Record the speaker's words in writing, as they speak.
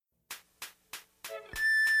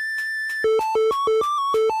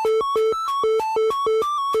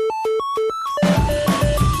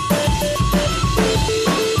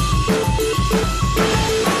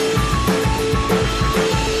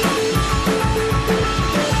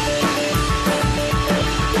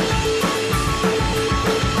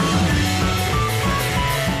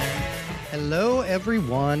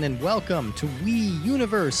everyone, and welcome to Wii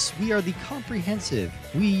Universe. We are the comprehensive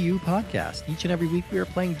Wii U podcast. Each and every week, we are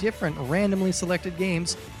playing different randomly selected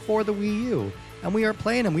games for the Wii U, and we are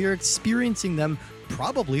playing them. We are experiencing them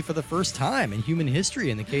probably for the first time in human history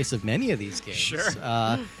in the case of many of these games. Sure.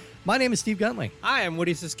 My name is Steve Guntley. Hi, I'm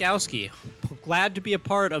Woody Siskowski. Glad to be a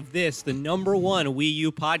part of this, the number one Wii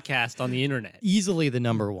U podcast on the internet. Easily the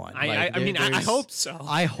number one. I hope so.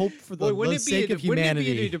 I hope for the sake of humanity. Wouldn't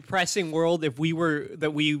it be a depressing world if we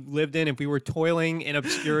lived in, if we were toiling in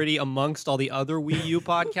obscurity amongst all the other Wii U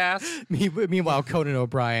podcasts? Meanwhile, Conan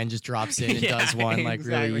O'Brien just drops in and does one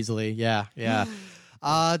really easily. Yeah.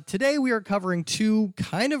 Today we are covering two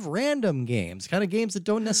kind of random games, kind of games that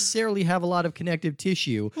don't necessarily have a lot of connective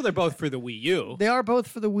tissue. Well, they're both for the Wii U. They are both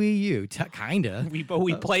for the Wii U, kinda. We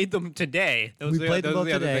played them today. Those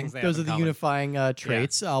are the unifying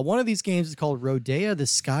traits. Yeah. One of these games is called Rodea the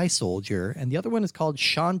Sky Soldier, and the other one is called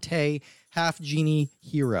Shantae Half Genie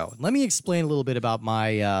Hero. Let me explain a little bit about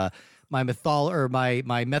my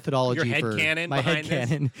methodology. Your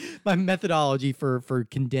headcanon. My methodology for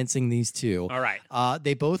condensing these two. All right.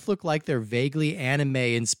 They both look like they're vaguely anime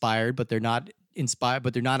inspired, but they're not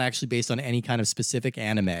they're not actually based on any kind of specific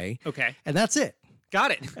anime. Okay. And that's it.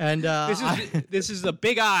 Got it. And this is a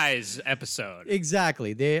Big Eyes episode.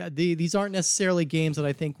 Exactly. These aren't necessarily games that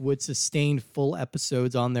I think would sustain full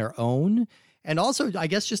episodes on their own. And also, I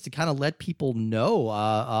guess just to kind of let people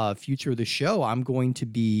know, future of the show, I'm going to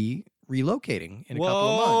be relocating in a couple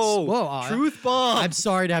of months. Whoa, truth bomb. I'm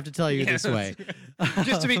sorry to have to tell you this way.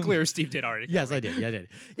 Just to be clear, Steve did already. Yes, I did.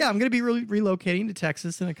 Yeah, I'm going to be relocating to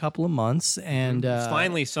Texas in a couple of months, and it's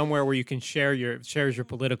finally somewhere where you can share your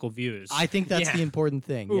political views. I think that's the important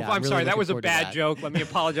thing. Oof, I'm really sorry, that was a bad joke. Let me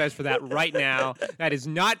apologize for that right now. That is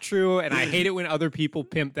not true, and I hate it when other people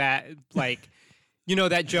pimp that, like. You know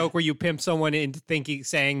that joke where you pimp someone into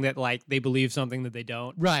saying that like they believe something that they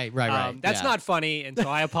don't? Right. That's not funny, and so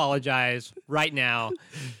I apologize right now.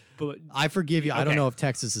 But I forgive you. Okay. I don't know if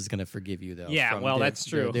Texas is going to forgive you, though. Yeah, that's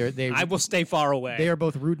true. I will stay far away. They are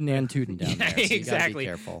both rootin' and tootin' down there, so exactly. You gotta be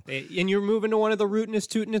careful. And you're moving to one of the rootin'est,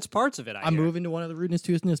 tootin'est parts of it, I'm moving to one of the rootin'est,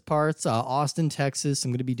 tootin'est parts, Austin, Texas.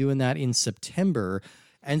 I'm going to be doing that in September.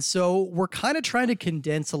 And so we're kind of trying to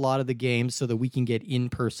condense a lot of the games so that we can get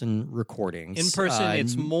in-person recordings. In person,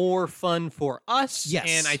 it's more fun for us. Yes.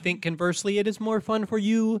 And I think conversely, it is more fun for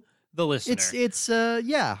you, the listener.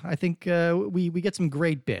 I think we get some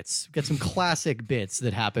great bits. We get some classic bits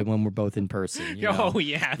that happen when we're both in person. You know? Oh,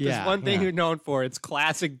 yeah. There's one thing you're known for. It's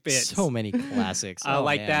classic bits. So many classics.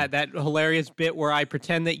 That hilarious bit where I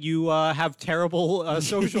pretend that you have terrible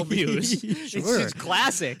social views. Sure. It's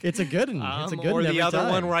classic. It's a good one. It's a good one. Or the other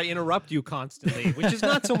one where I interrupt you constantly, which is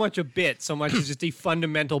not so much a bit, so much as just a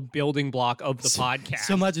fundamental building block of the podcast.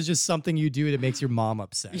 So much as just something you do that makes your mom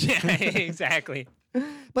upset. Yeah, exactly.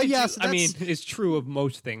 But yes, it's true of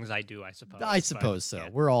most things I do, I suppose. I suppose so. Yeah.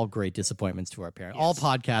 We're all great disappointments to our parents. Yes. All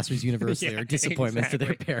podcasters universally are disappointments to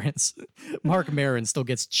their parents. Mark Maron still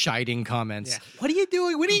gets chiding comments. Yeah. What are you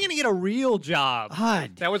doing? When are you going to get a real job?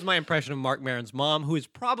 God. That was my impression of Mark Maron's mom, who is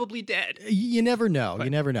probably dead. You never know. You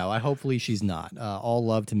never know. Hopefully she's not. All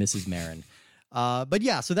love to Mrs. Maron. But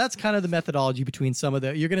yeah, so that's kind of the methodology between some of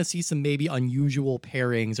you're going to see some maybe unusual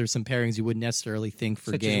pairings or some pairings you wouldn't necessarily think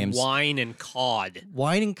for Such games. As wine and cod.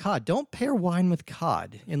 Wine and cod. Don't pair wine with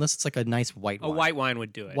cod unless it's like a nice white wine. A white wine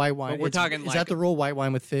would do it. White wine. But is that the rule? White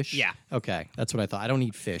wine with fish? Yeah. Okay, that's what I thought. I don't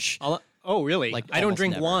eat fish. Oh, really? Like I don't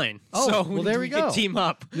drink never. wine. Oh, so well, there we go. Can team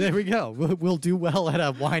up. There we go. We'll do well at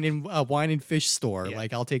a wine and fish store. Yeah.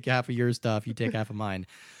 Like I'll take half of your stuff, you take half of mine.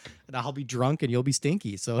 And I'll be drunk and you'll be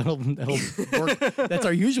stinky. So it'll work. That's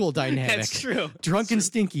our usual dynamic. That's true. Drunk and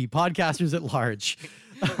stinky, podcasters at large.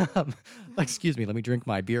 Excuse me. Let me drink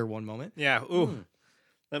my beer one moment. Yeah. Ooh.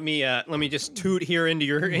 Let me just toot here into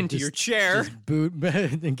your chair. Just boot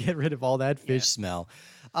and get rid of all that fish smell.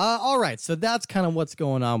 All right. So that's kind of what's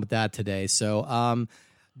going on with that today. So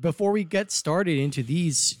before we get started into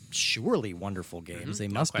these surely wonderful games, they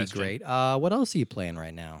must be great. What else are you playing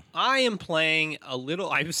right now? I am playing a little.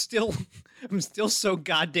 I'm still so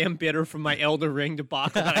goddamn bitter from my Elden Ring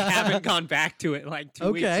debacle that I haven't gone back to it like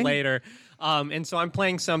 2 weeks later. And so I'm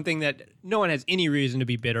playing something that no one has any reason to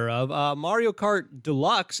be bitter of. Mario Kart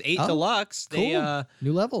Deluxe, 8 Deluxe. Cool.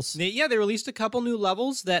 New levels. They released a couple new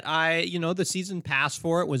levels that the season pass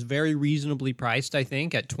for it was very reasonably priced, I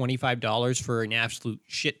think, at $25 for an absolute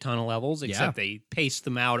shit ton of levels, except they paced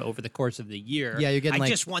them out over the course of the year. Yeah, you're getting I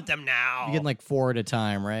just want them now. You're getting like 4 at a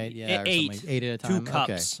time, right? Yeah, eight. 8 at a time. 2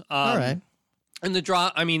 cups. Okay. All right. And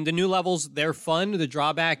the new levels, they're fun. The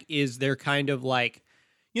drawback is they're kind of like,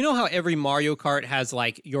 you know how every Mario Kart has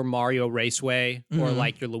like your Mario Raceway or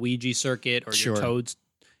like your Luigi circuit or your Toad's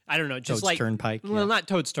I don't know, just Toad's Turnpike. Well, not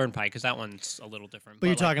Toad's Turnpike, because that one's a little different. But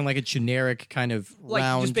you're talking like a generic kind of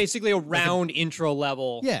round, just basically a round intro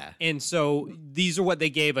level. Yeah. And so these are what they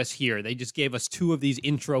gave us here. They just gave us 2 of these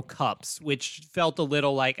intro cups, which felt a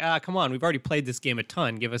little like, come on, we've already played this game a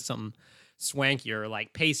ton. Give us something swankier,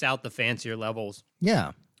 like pace out the fancier levels.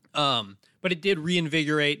 Yeah. But it did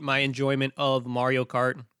reinvigorate my enjoyment of Mario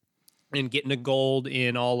Kart and getting a gold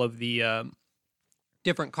in all of the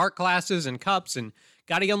different kart classes and cups, and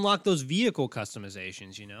got to unlock those vehicle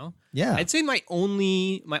customizations, you know? Yeah. I'd say my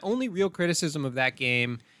only real criticism of that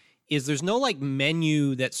game is there's no like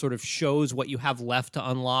menu that sort of shows what you have left to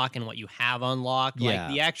unlock and what you have unlocked. Yeah.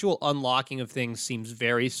 Like the actual unlocking of things seems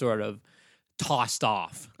very sort of tossed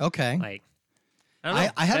off. Okay. Like I don't know.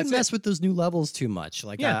 I haven't messed with those new levels too much.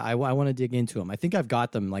 Like, Yeah. I want to dig into them. I think I've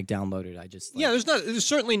got them like downloaded. I just like, Yeah, there's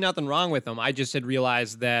certainly nothing wrong with them. I just had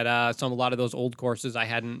realized that a lot of those old courses I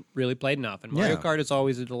hadn't really played enough, and Mario Yeah. Kart is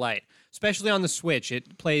always a delight, especially on the Switch.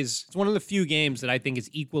 It's one of the few games that I think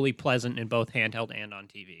is equally pleasant in both handheld and on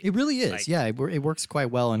TV. It really is. Like- Yeah, it works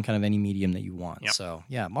quite well in kind of any medium that you want. Yep. So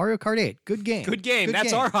yeah, Mario Kart 8, good game. Good game. Good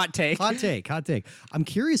That's game. our hot take. Hot take. I'm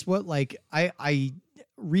curious what like I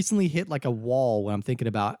recently hit like a wall when I'm thinking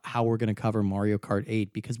about how we're going to cover Mario Kart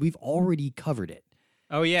 8 because we've already covered it.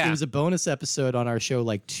 Oh yeah. It was a bonus episode on our show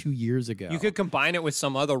like 2 years ago. You could combine it with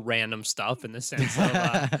some other random stuff in the sense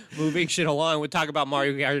of moving shit along. We'd talk about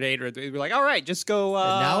Mario Kart 8, or we'd be like, all right, just go.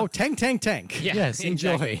 And now tank. Yeah, Yes,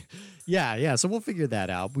 enjoy. exactly. Yeah. So we'll figure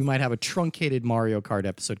that out. We might have a truncated Mario Kart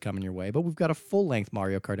episode coming your way, but we've got a full-length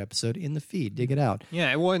Mario Kart episode in the feed. Dig it out.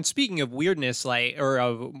 Yeah, well, and speaking of weirdness, like, or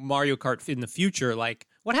of Mario Kart in the future, like,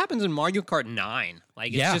 what happens in Mario Kart 9? Like,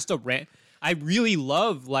 it's Yeah. just I really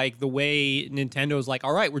love, like, the way Nintendo's like,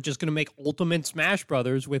 all right, we're just going to make Ultimate Smash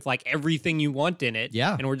Brothers with, like, everything you want in it.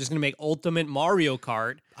 Yeah. And we're just going to make Ultimate Mario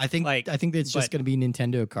Kart. I think it's just going to be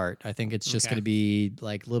Nintendo Kart. I think it's just Okay. going to be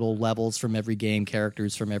like little levels from every game,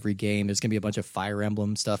 characters from every game. There's going to be a bunch of Fire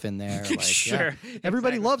Emblem stuff in there. Like, Sure, yeah.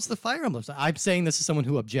 Everybody exactly. loves the Fire Emblem stuff. I'm saying this as someone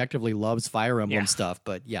who objectively loves Fire Emblem Yeah. stuff,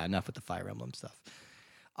 but yeah, enough with the Fire Emblem stuff.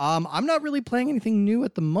 I'm not really playing anything new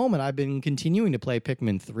at the moment. I've been continuing to play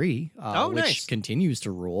Pikmin 3, which nice. continues to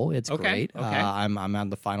rule. It's Okay, great. okay. I'm on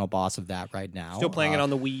the final boss of that right now. Still playing it on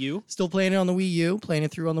the Wii U. Still playing it on the Wii U, playing it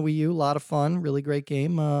through on the Wii U. A lot of fun, really great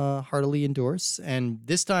game. Heartily endorse. And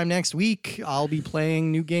this time next week, I'll be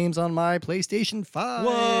playing new games on my PlayStation 5,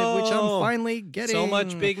 which I'm Whoa. finally getting. So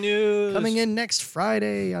much big news. Coming in next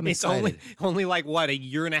Friday. I'm It's excited. only like, what, a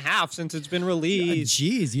year and a half since it's been released.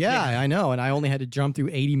 Jeez, yeah, I know. And I only had to jump through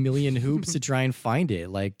 80 million hoops to try and find it.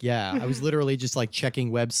 Like, yeah, I was literally just like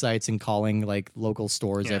checking websites and calling like local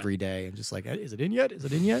stores Yeah. every day and just like, is it in yet? Is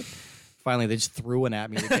it in yet? Finally, they just threw one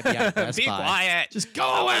at me to get me out of Best Be Buy. quiet. Just go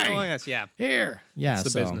away. Yes, yeah. Here. Yeah, It's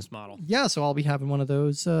the so- business model. Yeah, so I'll be having one of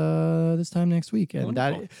those this time next week. And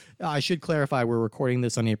Wonderful. I should clarify, we're recording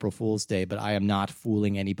this on April Fool's Day, but I am not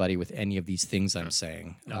fooling anybody with any of these things I'm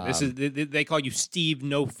saying. No, this is they call you Steve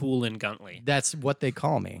No Foolin' Guntley. That's what they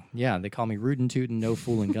call me. Yeah, they call me Rootin' Tootin' No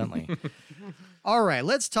Foolin' Guntley. All right,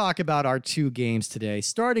 let's talk about our 2 games today,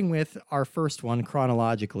 starting with our first one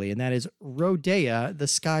chronologically, and that is Rodea, the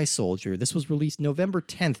Sky Soldier. This was released November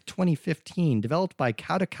 10th, 2015, developed by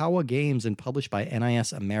Kadokawa Games and published by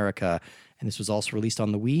NIS America, and this was also released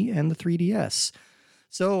on the Wii and the 3DS.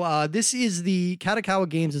 So this is Kadokawa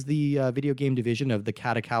Games is the video game division of the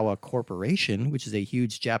Kadokawa Corporation, which is a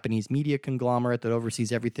huge Japanese media conglomerate that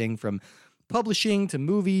oversees everything from publishing to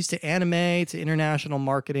movies to anime to international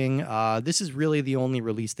marketing. This is really the only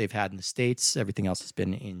release they've had in the States. Everything else has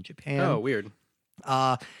been in Japan. Oh, weird.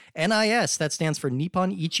 NIS, that stands for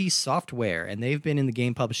Nippon Ichi Software, and they've been in the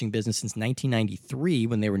game publishing business since 1993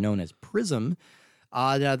 when they were known as Prism.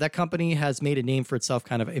 That company has made a name for itself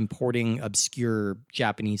kind of importing obscure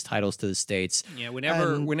Japanese titles to the States. Yeah,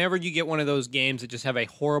 whenever you get one of those games that just have a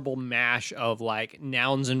horrible mash of like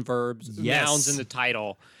nouns and verbs, Yes. nouns in the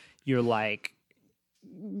title, you're like,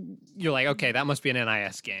 okay, that must be an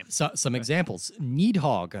NIS game. So, some examples: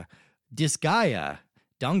 Nidhogg, Disgaea,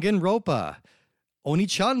 Danganronpa,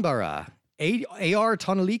 Onichanbara, AR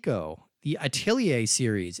Tonaliko, the Atelier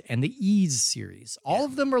series, and the Ease series. All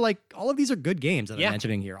of them are all of these are good games that Yeah. I'm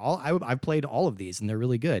mentioning here. I've played all of these, and they're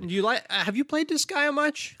really good. Do you have you played Disgaea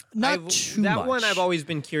much? Not too that much. one I've always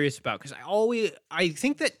been curious about because I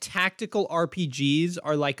think that tactical RPGs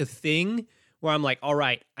are like a thing where I'm like, all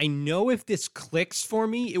right, I know if this clicks for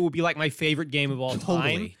me, it will be like my favorite game of all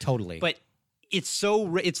time. Totally. But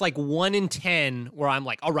it's like 1 in 10 where I'm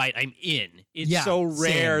like, all right, I'm in. It's so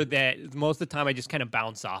rare that most of the time I just kind of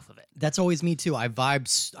bounce off of it. That's always me too. I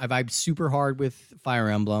vibed super hard with Fire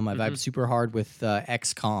Emblem. I vibed super hard with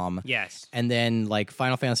XCOM. Yes. And then like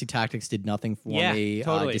Final Fantasy Tactics did nothing for me.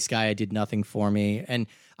 Totally. Disgaea did nothing for me. And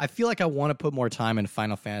I feel like I want to put more time in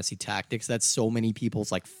Final Fantasy Tactics. That's so many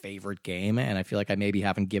people's like favorite game, and I feel like I maybe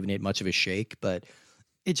haven't given it much of a shake, but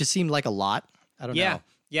it just seemed like a lot. I don't know.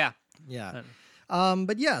 Yeah.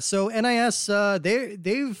 But yeah, so NIS,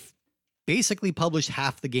 they've basically published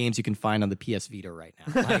half the games you can find on the PS Vita right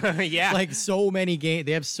now. Like, like so many games.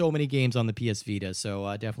 They have so many games on the PS Vita, so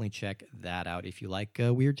definitely check that out if you like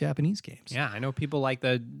weird Japanese games. Yeah, I know people like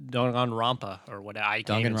the Danganronpa or what I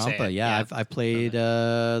can't even say. Danganronpa, yeah. I've played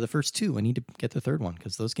the first two. I need to get the third one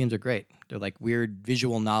because those games are great. They're like weird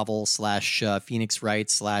visual novel / Phoenix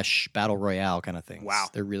Wright / Battle Royale kind of things. Wow.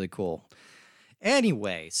 They're really cool.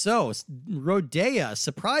 Anyway, so Rodea,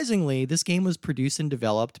 surprisingly, this game was produced and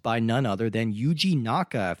developed by none other than Yuji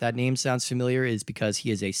Naka. If that name sounds familiar, is because he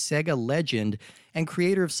is a Sega legend and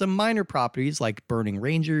creator of some minor properties like Burning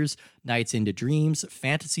Rangers, Nights into Dreams,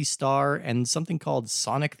 Phantasy Star, and something called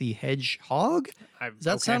Sonic the Hedgehog. Does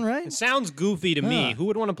that sound right? It sounds goofy to me. Who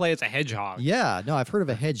would want to play as a hedgehog? Yeah, no, I've heard of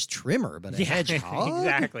a hedge trimmer, but a hedgehog?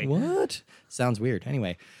 Exactly. What? Sounds weird.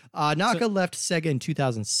 Anyway, Naka left Sega in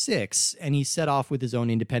 2006, and he set off with his own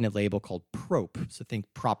independent label called Prope, so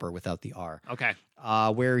think proper without the R. Okay.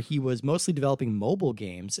 Where he was mostly developing mobile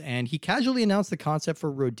games, and he casually announced the concept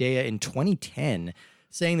for Rodea in 2010,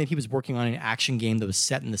 saying that he was working on an action game that was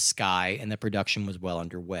set in the sky and that production was well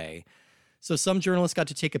underway. So some journalists got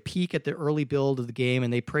to take a peek at the early build of the game,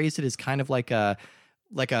 and they praised it as kind of like a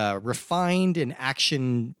refined and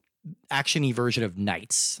action-y version of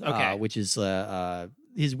Nights, which is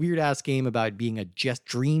his weird-ass game about being a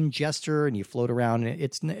dream jester, and you float around, and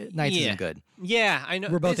Nights isn't good. Yeah, I know.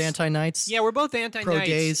 We're both anti-Nights. Yeah, we're both anti-Nights. Pro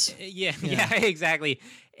days. Yeah, exactly.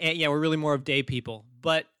 Yeah, we're really more of day people.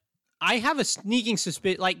 But I have a sneaking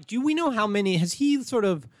suspicion, like, do we know how many, has he sort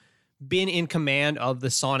of been in command of the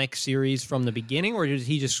Sonic series from the beginning, or is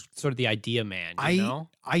he just sort of the idea man? You know?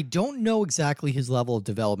 I don't know exactly his level of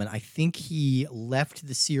development. I think he left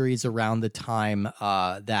the series around the time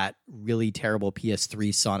that really terrible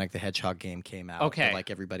PS3 Sonic the Hedgehog game came out. Okay. That, like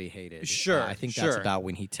everybody hated. Sure. I think that's about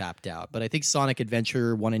when he tapped out. But I think Sonic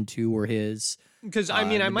Adventure 1 and 2 were his. Because I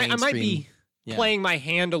mean, I might be playing my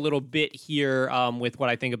hand a little bit here with what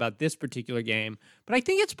I think about this particular game, but I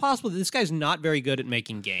think it's possible that this guy's not very good at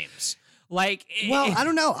making games. Like, well, I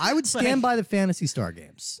don't know. I would stand by the Phantasy Star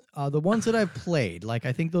games. The ones that I've played, like,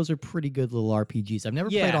 I think those are pretty good little RPGs. I've never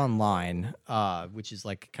played online, which is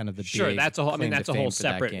like kind of the big that's a whole. I mean, that's a whole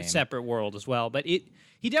separate world as well. But he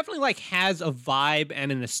definitely like has a vibe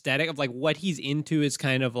and an aesthetic of like what he's into is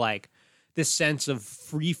kind of like this sense of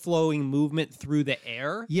free flowing movement through the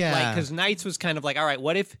air. Yeah, like because Nights was kind of like, all right,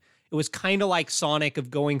 what if it was kind of like Sonic of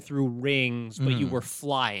going through rings, but you were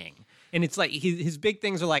flying. And it's like his big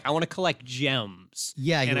things are like, I want to collect gems.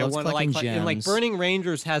 Yeah, he loves collecting gems. And like Burning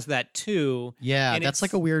Rangers has that too. Yeah, and that's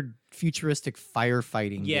like a weird futuristic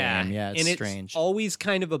firefighting game. Yeah, it's strange. It's always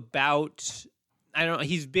kind of about, I don't know,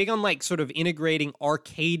 he's big on like sort of integrating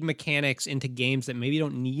arcade mechanics into games that maybe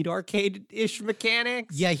don't need arcade-ish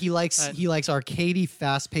mechanics. Yeah, he likes arcadey,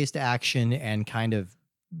 fast-paced action and kind of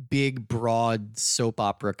big, broad soap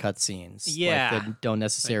opera cutscenes. Yeah. Like, that don't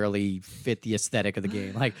necessarily fit the aesthetic of the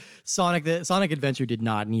game. Like Sonic Adventure did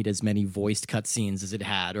not need as many voiced cutscenes as it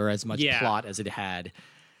had, or as much plot as it had.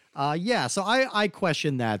 So I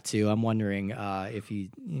question that too. I'm wondering if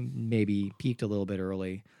he maybe peaked a little bit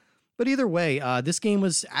early. But either way, this game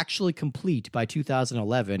was actually complete by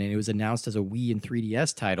 2011, and it was announced as a Wii and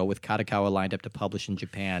 3DS title, with Kadokawa lined up to publish in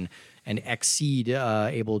Japan and Xseed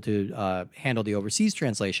able to handle the overseas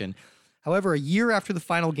translation. However, a year after the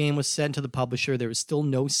final game was sent to the publisher, there was still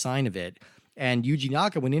no sign of it. And Yuji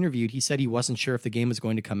Naka, when interviewed, he said he wasn't sure if the game was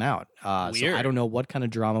going to come out. So I don't know what kind of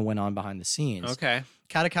drama went on behind the scenes. Okay.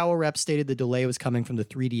 Kadokawa rep stated the delay was coming from the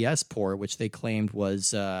 3DS port, which they claimed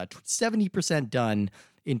was 70% done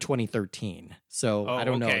in 2013. So I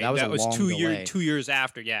don't know. That was a long delay. 2 years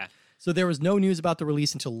after, yeah. So there was no news about the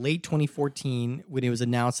release until late 2014 when it was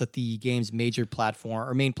announced that the game's main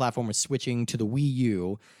platform was switching to the Wii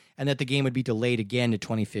U, and that the game would be delayed again to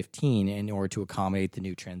 2015 in order to accommodate the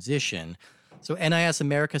new transition. So NIS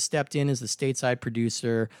America stepped in as the stateside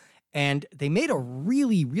producer, And they made a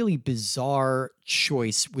really, really bizarre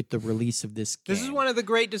choice with the release of this game. This is one of the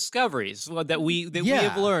great discoveries that we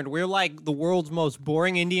have learned. We're like the world's most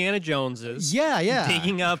boring Indiana Joneses. Yeah.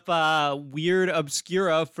 Digging up weird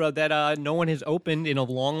obscura that no one has opened in a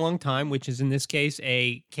long, long time, which is in this case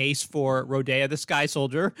a case for Rodea the Sky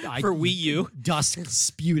Soldier for Wii U. Dust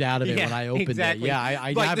spewed out of it when I opened it. Yeah,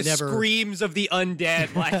 I've the never... screams of the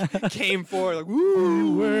undead like came forward. Like,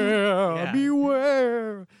 beware,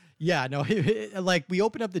 beware. Yeah, no, like we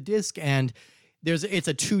open up the disc and it's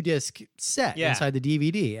a 2-disc set inside the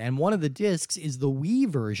DVD, and one of the discs is the Wii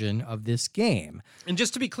version of this game. And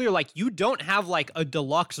just to be clear, like you don't have like a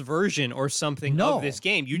deluxe version or something of this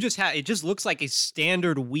game. You just have it just looks like a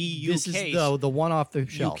standard Wii U case. This is the one off the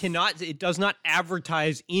shelf. It does not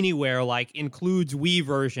advertise anywhere like includes Wii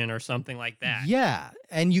version or something like that. Yeah,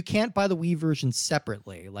 and you can't buy the Wii version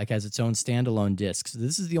separately, like as its own standalone disc. So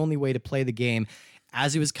this is the only way to play the game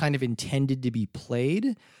as it was kind of intended to be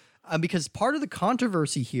played. Because part of the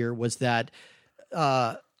controversy here was that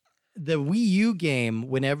the Wii U game,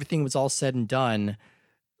 when everything was all said and done,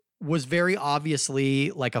 was very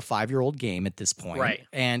obviously like a 5-year-old game at this point. Right.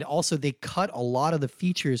 And also they cut a lot of the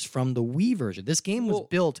features from the Wii version. This game was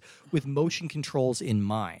built with motion controls in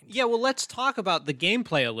mind. Yeah, well, let's talk about the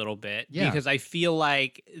gameplay a little bit. Yeah. Because I feel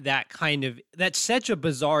like that's such a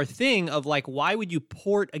bizarre thing of like, why would you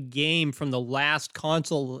port a game from the last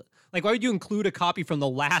console? Like, why would you include a copy from the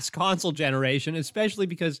last console generation, especially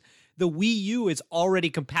because the Wii U is already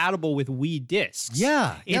compatible with Wii discs?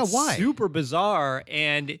 Yeah, it's why? Super bizarre.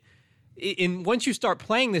 And once you start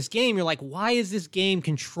playing this game, you're like, why is this game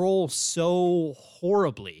controlled so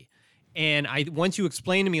horribly? And once you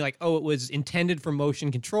explain to me, like, oh, it was intended for motion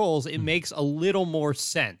controls, it makes a little more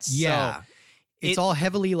sense. Yeah. So, it's all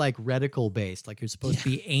heavily like reticle based, like you're supposed to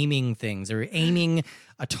be aiming things or aiming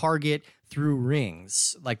a target through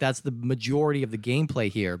rings. Like that's the majority of the gameplay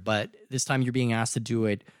here, but this time you're being asked to do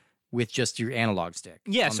it with just your analog stick.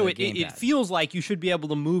 Yeah, so it feels like you should be able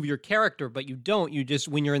to move your character, but you don't. You just,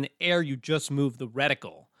 when you're in the air, you just move the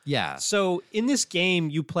reticle. Yeah. So in this game,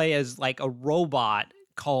 you play as like a robot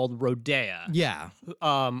called Rodea. Yeah.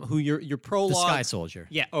 Who your prologue. The Sky Soldier.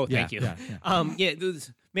 Yeah. Oh, thank you. Yeah.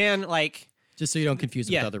 Man, like. Just so you don't confuse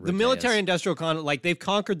it with other Rodeas. The military-industrial like they've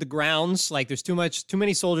conquered the grounds. Like there's too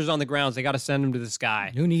many soldiers on the grounds. They got to send them to the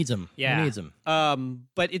sky. Who needs them? Yeah. Who needs them?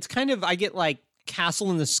 But it's kind of, I get like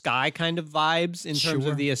Castle in the Sky kind of vibes in terms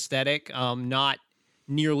of the aesthetic. Not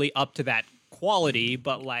nearly up to that quality,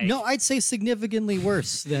 but like no, I'd say significantly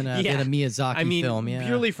worse than a Miyazaki film. Yeah.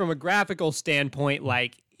 Purely from a graphical standpoint,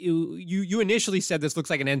 like. You initially said this looks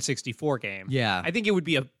like an N64 game. Yeah. I think it would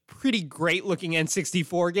be a pretty great looking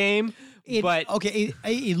N64 game.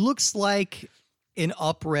 It looks like an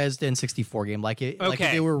up-resed N64 game, like if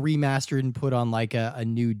they were remastered and put on like a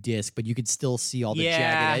new disc, but you could still see all the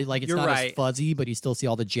jagged, like it's not as fuzzy, but you still see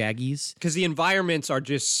all the jaggies. Because the environments are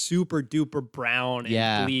just super duper brown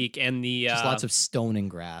and bleak, and the just lots of stone and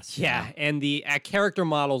grass. Yeah, and the character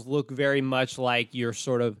models look very much like your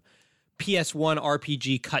sort of PS1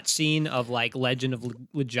 RPG cutscene of like Legend of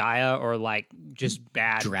Legaia or like just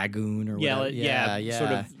bad Dragoon or whatever. Yeah,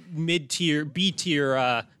 sort of mid-tier, B-tier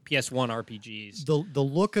PS1 RPGs. The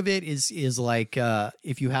look of it is like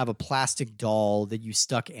if you have a plastic doll that you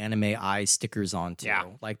stuck anime eye stickers onto. Yeah.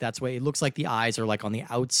 Like that's what it looks like. The eyes are like on the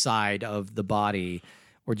outside of the body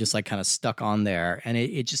or just like kind of stuck on there. And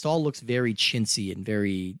it just all looks very chintzy and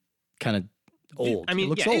very kind of old. I mean, it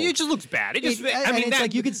looks old. It just looks bad. It's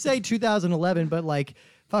like you could say 2011, but like,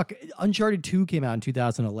 fuck, Uncharted 2 came out in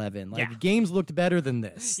 2011. Like games looked better than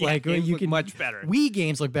this. Yeah, like games look much better. Wii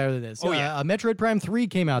games look better than this. Oh yeah, Metroid Prime 3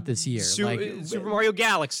 came out this year. Super Mario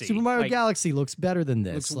Galaxy. Super Mario Galaxy looks better than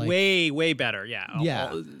this. Looks way better.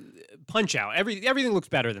 Yeah. Punch Out. Everything looks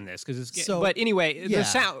better than this because it's. But anyway, the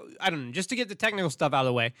sound. I don't know. Just to get the technical stuff out of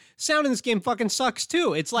the way, sound in this game fucking sucks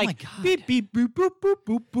too. It's like beep beep boop boop boop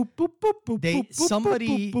boop boop boop boop boop.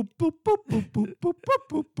 Somebody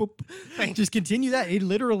just continue that. It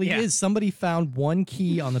literally is. Somebody found one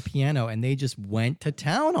key on the piano and they just went to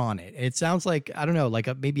town on it. It sounds like I don't know,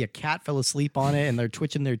 like maybe a cat fell asleep on it and they're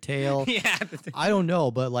twitching their tail. Yeah, I don't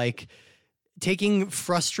know, but like. Taking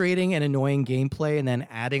frustrating and annoying gameplay and then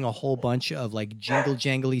adding a whole bunch of like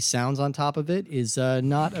jangly sounds on top of it is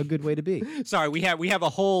not a good way to be. Sorry, we have a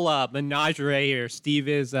whole menagerie here. Steve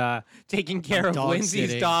is taking care of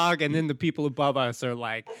Lindsay's dog, and then the people above us are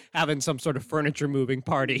like having some sort of furniture moving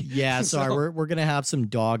party. Yeah, sorry, we're gonna have some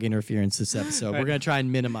dog interference this episode. We're gonna try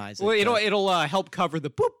and minimize it. Well, it'll help cover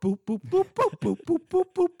the boop boop boop boop boop boop boop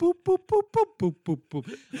boop boop boop boop boop boop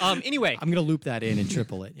boop. Anyway, I'm gonna loop that in and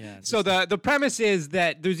triple it. Yeah. So the premise is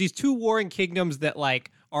that there's these two warring kingdoms that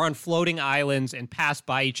like are on floating islands and pass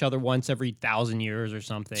by each other once every 1,000 years or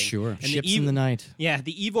something. Sure. And Ships in the night. Yeah,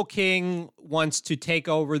 the evil king wants to take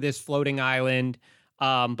over this floating island,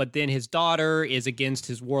 but then his daughter is against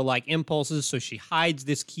his warlike impulses, so she hides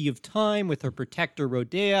this key of time with her protector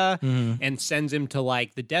Rodea and sends him to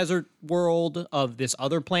like the desert world of this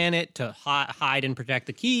other planet to hide and protect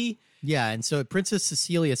the key. Yeah, and so Princess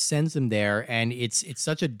Cecilia sends him there, and it's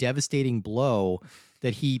such a devastating blow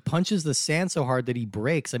that he punches the sand so hard that he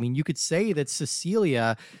breaks. I mean, you could say that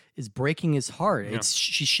Cecilia is breaking his heart. Yeah.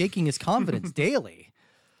 She's shaking his confidence daily.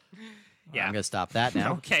 Yeah, I'm gonna stop that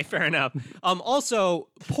now. Okay, fair enough. Also,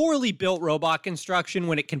 poorly built robot construction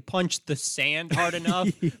when it can punch the sand hard enough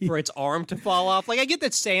for its arm to fall off. Like, I get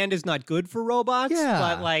that sand is not good for robots,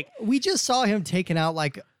 but like we just saw him taking out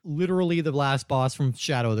like literally the last boss from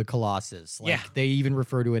Shadow of the Colossus. Like, they even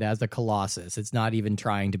refer to it as the Colossus. It's not even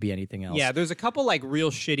trying to be anything else. Yeah, there's a couple like real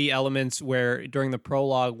shitty elements where during the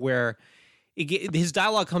prologue where his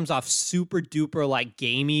dialogue comes off super duper like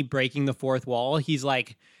gamey, breaking the fourth wall. He's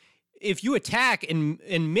like, if you attack and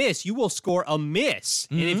miss, you will score a miss.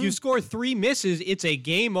 And if you score 3 misses, it's a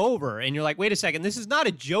game over. And you're like, wait a second, this is not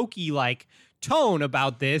a jokey like tone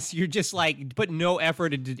about this. You're just like put no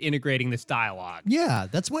effort into integrating this dialogue. Yeah,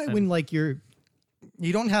 that's why when like you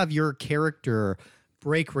don't have your character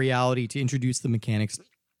break reality to introduce the mechanics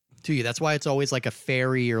to you. That's why it's always like a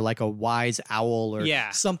fairy or like a wise owl or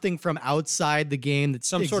something from outside the game that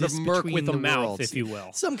some sort of merc with a mouth, if you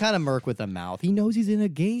will. Some kind of merc with a mouth. He knows he's in a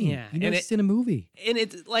game. Yeah. He knows he's in a movie. And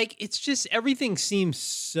it's like, it's just everything seems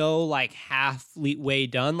so like halfway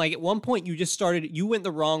done. Like at one point you went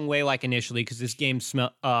the wrong way like initially because this game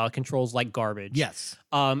controls like garbage. Yes.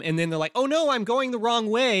 And then they're like, oh no, I'm going the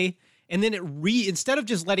wrong way. And then instead of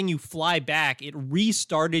just letting you fly back, it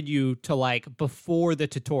restarted you to like before the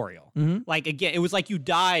tutorial. Like again, it was like you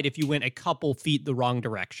died if you went a couple feet the wrong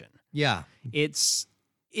direction. Yeah. It's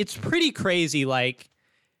pretty crazy like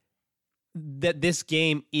that this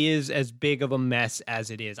game is as big of a mess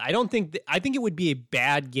as it is. I think it would be a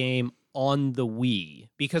bad game on the Wii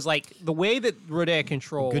because like the way that Rodea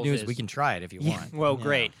controls Good news, we can try it if you want. Well,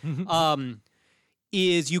 great.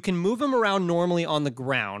 Is you can move him around normally on the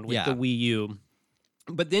ground with the Wii U,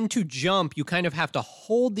 but then to jump, you kind of have to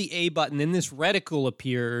hold the A button, then this reticle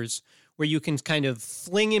appears where you can kind of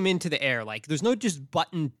fling him into the air. Like, there's no just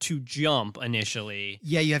button to jump initially.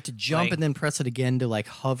 Yeah, you have to jump and then press it again to, like,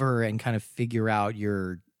 hover and kind of figure out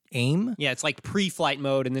your aim. Yeah, it's like pre-flight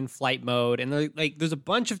mode and then flight mode, and there's a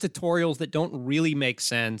bunch of tutorials that don't really make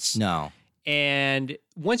sense. No. And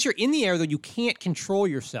once you're in the air, though, you can't control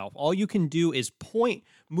yourself. All you can do is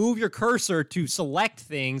move your cursor to select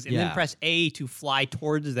things, and then press A to fly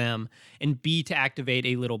towards them, and B to activate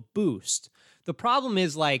a little boost. The problem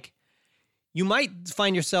is, like, you might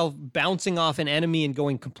find yourself bouncing off an enemy and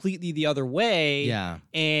going completely the other way. Yeah.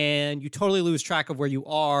 And you totally lose track of where you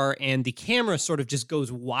are, and the camera sort of just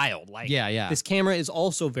goes wild. Like, this camera is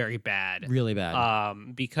also very bad. Really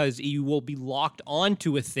bad. Because you will be locked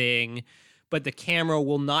onto a thing, but the camera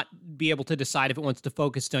will not be able to decide if it wants to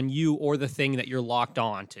focus on you or the thing that you're locked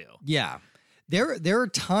onto. Yeah. There are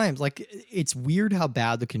times, like, it's weird how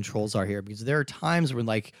bad the controls are here, because there are times when,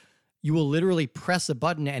 like, you will literally press a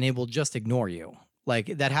button and it will just ignore you.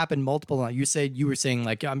 Like, that happened multiple times. You were saying,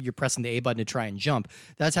 like, you're pressing the A button to try and jump.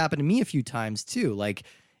 That's happened to me a few times, too. Like,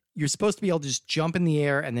 you're supposed to be able to just jump in the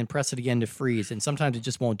air and then press it again to freeze, and sometimes it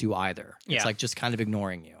just won't do either. It's, like, just kind of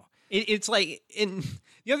ignoring you. It's like,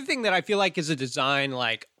 the other thing that I feel like is a design,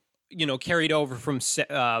 like, carried over from,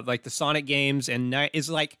 like, the Sonic games, and is,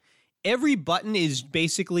 like, every button is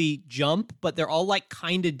basically jump, but they're all like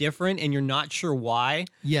kind of different and you're not sure why.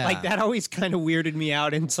 Yeah. Like that always kind of weirded me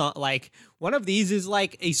out. And so, like one of these is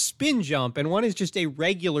like a spin jump and one is just a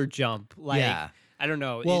regular jump. Like, I don't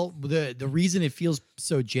know. Well, the reason it feels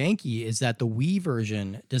so janky is that the Wii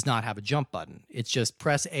version does not have a jump button. It's just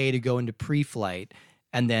press A to go into pre-flight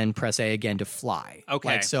and then press A again to fly. Okay.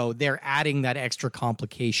 Like, so they're adding that extra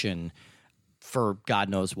complication for God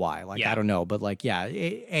knows why. Like, I don't know. But like,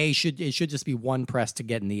 it should just be one press to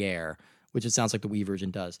get in the air, which it sounds like the Wii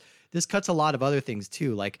version does. This cuts a lot of other things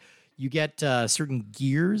too. Like, you get certain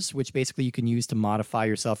gears, which basically you can use to modify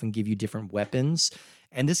yourself and give you different weapons.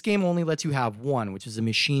 And this game only lets you have one, which is a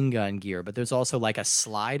machine gun gear. But there's also like a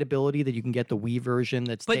slide ability that you can get the Wii version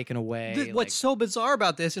that's taken away. What's so bizarre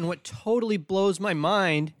about this and what totally blows my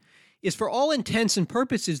mind is, for all intents and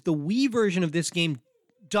purposes, the Wii version of this game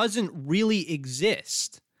doesn't really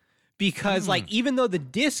exist, because like, even though the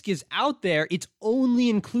disc is out there, it's only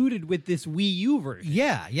included with this Wii U version.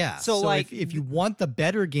 Yeah. So like, if you want the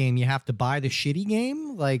better game, you have to buy the shitty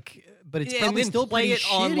game. Like, but it's probably still play pretty it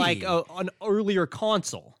shitty. on like an earlier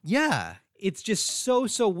console. Yeah. It's just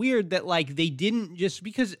so weird that like they didn't just,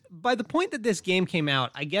 because by the point that this game came out,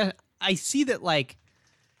 I guess I see that like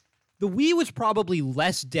the Wii was probably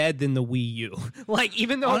less dead than the Wii U. Like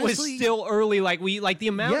even though Honestly, it was still early, like the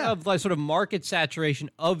amount of like sort of market saturation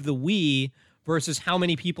of the Wii versus how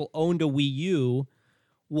many people owned a Wii U.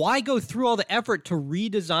 Why go through all the effort to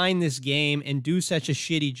redesign this game and do such a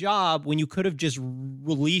shitty job when you could have just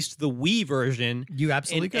released the Wii version? You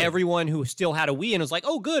absolutely and could. Everyone who still had a Wii and was like,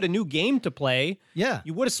 oh, good, a new game to play. Yeah.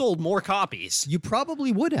 You would have sold more copies. You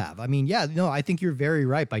probably would have. I mean, yeah, no, I think you're very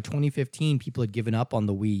right. By 2015, people had given up on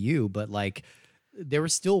the Wii U, but like there were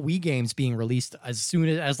still Wii games being released as soon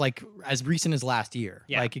as recent as last year.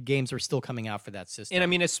 Yeah. Like games are still coming out for that system. And I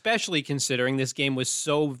mean, especially considering this game was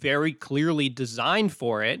so very clearly designed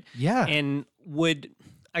for it. Yeah. And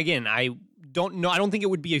I don't know. I don't think it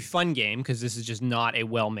would be a fun game because this is just not a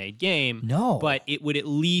well-made game. No. But it would at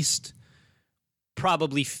least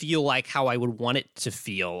probably feel like how I would want it to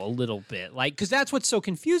feel a little bit. Like, because that's what's so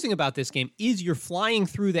confusing about this game is you're flying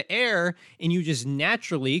through the air and you just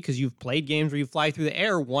naturally, because you've played games where you fly through the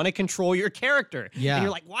air, want to control your character. Yeah. And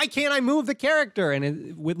you're like, why can't I move the character? And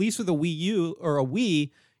at least with a Wii U or a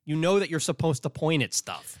Wii, you know that you're supposed to point at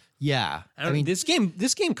stuff. Yeah. I mean, this game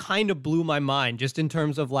kind of blew my mind just in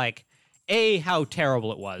terms of like, how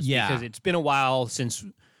terrible it was. Yeah. Because it's been a while since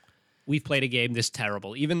we've played a game this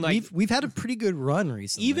terrible. Even like we've had a pretty good run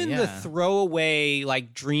recently. even the throwaway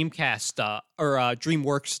like Dreamcast stuff or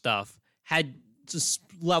DreamWorks stuff had this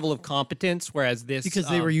level of competence, whereas this because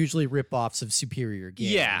they were usually rip-offs of superior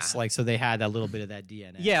games. Yeah. Like so they had a little bit of that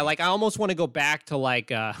DNA. Yeah, like I almost want to go back to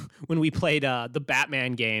like when we played the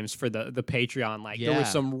Batman games for the Patreon. Like there were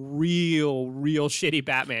some real shitty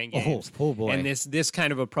Batman games. Oh boy. And this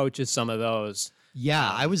kind of approaches some of those. Yeah,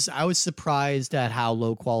 I was surprised at how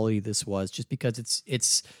low quality this was, just because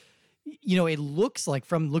it's it looks like,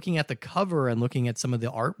 from looking at the cover and looking at some of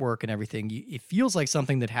the artwork and everything, it feels like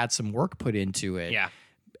something that had some work put into it. Yeah.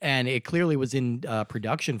 And it clearly was in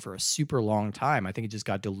production for a super long time. I think it just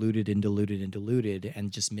got diluted and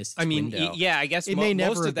just missed its window. I guess It may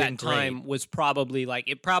never most of have been that time was probably like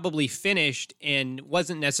it probably finished and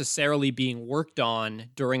wasn't necessarily being worked on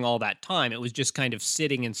during all that time. It was just kind of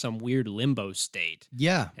sitting in some weird limbo state.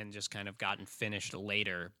 Yeah. And just kind of gotten finished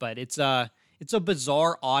later. But it's a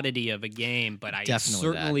bizarre oddity of a game, but I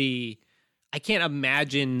can't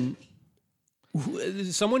imagine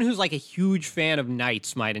someone who's like a huge fan of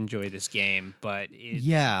Knights might enjoy this game, but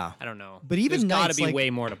I don't know. But even there's got Knights, to be like, way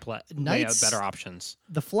more to play, better options.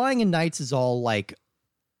 The flying in Knights is all like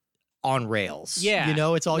on rails. Yeah.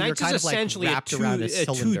 It's all, Knights you're kind is of like essentially wrapped around a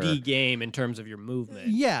cylinder. 2D game in terms of your movement.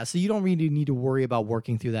 Yeah, so you don't really need to worry about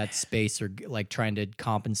working through that space or like trying to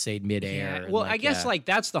compensate midair. Well, I guess like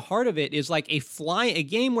that's the heart of it, is like a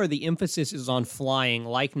game where the emphasis is on flying,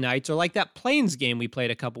 like Knights, or like that Planes game we played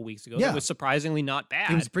a couple weeks ago. Yeah. That was surprisingly not bad.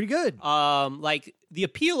 It was pretty good. Like the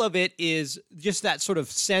appeal of it is just that sort of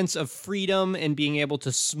sense of freedom and being able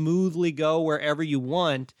to smoothly go wherever you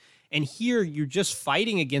want. And here you're just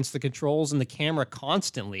fighting against the controls and the camera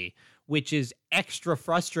constantly, which is extra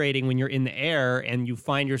frustrating when you're in the air and you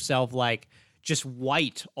find yourself like just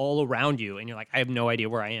white all around you. And you're like, I have no idea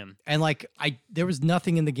where I am. And like there was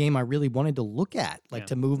nothing in the game I really wanted to look at, like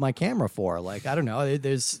to move my camera for. Like, I don't know.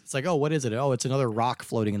 It's like, oh, what is it? Oh, it's another rock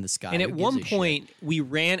floating in the sky. And at one point, we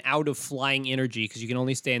ran out of flying energy because you can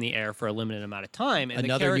only stay in the air for a limited amount of time. And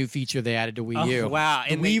another new feature they added to Wii U. Wow.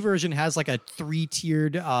 The Wii version has like a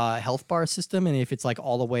 3-tiered health bar system. And if it's like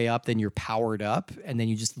all the way up, then you're powered up. And then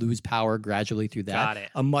you just lose power gradually through that. Got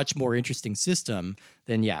it. A much more interesting system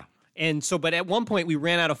than, And so, but at one point we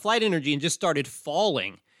ran out of flight energy and just started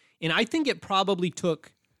falling. And I think it probably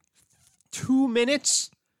took 2 minutes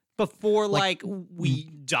before like we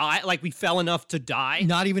died, like we fell enough to die.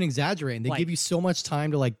 Not even exaggerating. They give you so much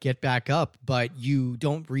time to like get back up, but you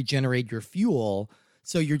don't regenerate your fuel.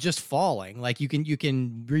 So you're just falling. Like you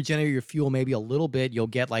can regenerate your fuel maybe a little bit. You'll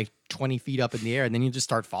get like 20 feet up in the air and then you just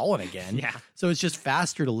start falling again. Yeah. So it's just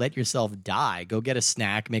faster to let yourself die. Go get a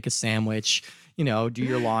snack, make a sandwich, do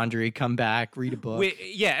your laundry, come back, read a book.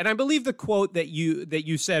 And I believe the quote that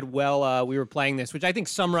you said while we were playing this, which I think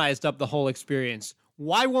summarized up the whole experience.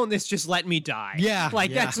 Why won't this just let me die? Yeah.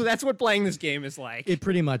 That's what playing this game is like. It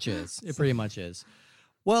pretty much is.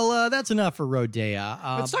 Well, that's enough for Rodea.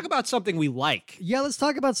 Let's talk about something we like. Yeah, let's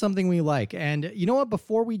talk about something we like. And you know what?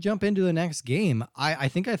 Before we jump into the next game, I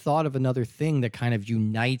think I thought of another thing that kind of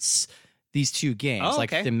unites these two games,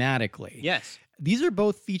 thematically. Yes. These are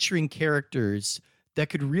both featuring characters that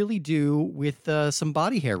could really do with some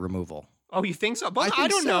body hair removal. Oh, you think so? But I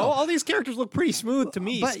don't know. All these characters look pretty smooth to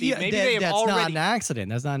me, but, Steve. Yeah, Maybe they have that's already... not an accident.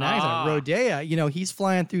 That's not an accident. Rodea, he's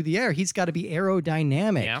flying through the air. He's got to be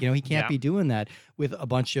aerodynamic. Yeah. He can't be doing that with a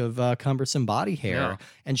bunch of cumbersome body hair. No.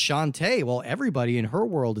 And Shantae, well, everybody in her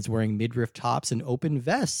world is wearing midriff tops and open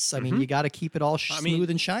vests. I mean, you got to keep it all smooth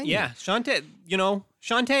and shiny. Yeah, Shantae,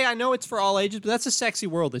 Shantae, I know it's for all ages, but that's a sexy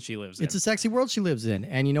world that she lives in. It's a sexy world she lives in.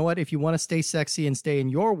 And you know what? If you want to stay sexy and stay in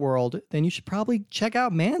your world, then you should probably check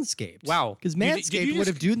out Manscaped. Wow. Because Manscaped would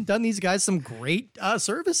have done these guys some great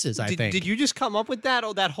services, I think. Did you just come up with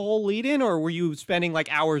that whole lead-in, or were you spending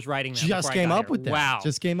like hours writing that? Just came up with that. Wow.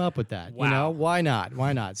 Just came up with that. Wow. Why not?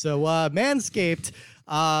 Why not? So Manscaped,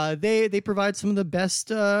 they provide some of the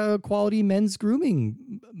best quality men's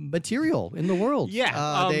grooming material in the world.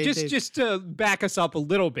 Yeah. Just to back us up a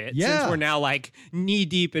little bit, since we're now like knee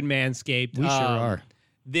deep in Manscaped. We sure are.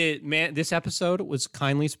 This episode was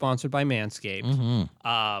kindly sponsored by Manscaped,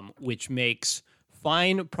 which makes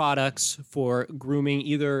fine products for grooming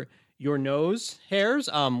either your nose hairs,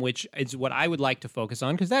 which is what I would like to focus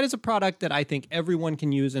on, because that is a product that I think everyone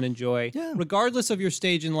can use and enjoy, regardless of your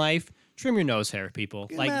stage in life. Trim your nose hair, people.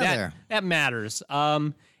 Get like that. That matters.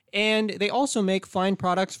 And they also make fine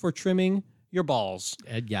products for trimming your balls.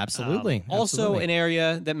 Yeah, absolutely. Also an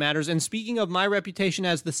area that matters. And speaking of my reputation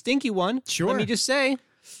as the stinky one, let me just say,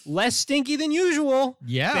 less stinky than usual.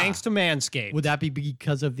 Yeah. Thanks to Manscaped. Would that be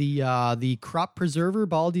because of the Crop Preserver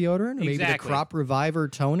ball deodorant, or maybe the Crop Reviver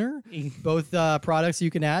toner? Both products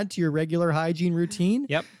you can add to your regular hygiene routine.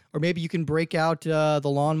 Yep. Or maybe you can break out the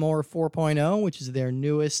Lawnmower 4.0, which is their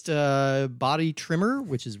newest body trimmer,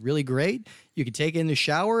 which is really great. You can take it in the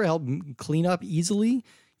shower, help clean up easily.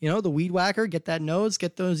 The Weed Whacker, get that nose,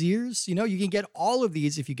 get those ears. You can get all of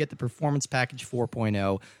these if you get the Performance Package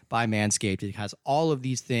 4.0 by Manscaped. It has all of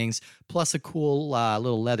these things, plus a cool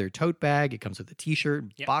little leather tote bag. It comes with a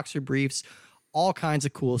t-shirt, boxer briefs, all kinds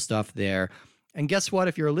of cool stuff there. And guess what?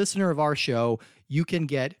 If you're a listener of our show, you can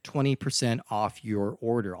get 20% off your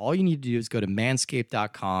order. All you need to do is go to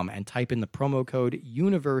manscaped.com and type in the promo code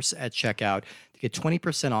UNIVERSE at checkout to get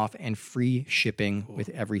 20% off and free shipping with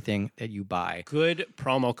everything that you buy. Good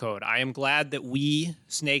promo code. I am glad that we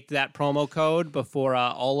snaked that promo code before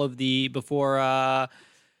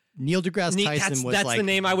Neil deGrasse Tyson was that's the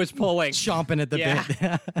name I was pulling. Chomping at the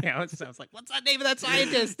bit. I was like, what's that name of that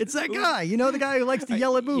scientist? It's that guy. The guy who likes to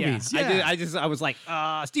yell at movies. Yeah. I was like,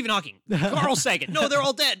 Stephen Hawking, Carl Sagan. No, they're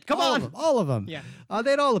all dead. Come on. All of them. Yeah.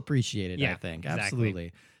 They'd all appreciate it, I think. Exactly.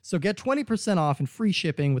 Absolutely. So get 20% off and free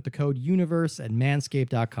shipping with the code UNIVERSE at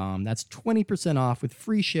manscaped.com. That's 20% off with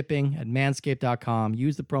free shipping at manscaped.com.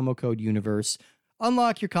 Use the promo code UNIVERSE.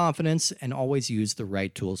 Unlock your confidence and always use the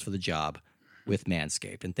right tools for the job with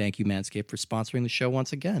Manscaped. And thank you, Manscaped, for sponsoring the show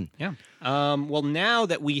once again. Yeah. Well, now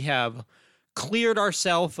that we have cleared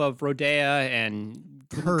ourselves of Rodea and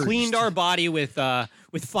cleaned our body with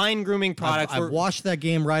fine grooming products, I've washed that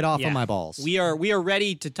game right off of my balls. We are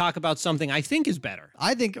ready to talk about something I think is better.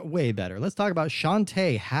 I think way better. Let's talk about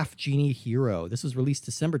Shantae Half Genie Hero. This was released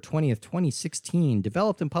December 20th, 2016,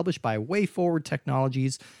 developed and published by WayForward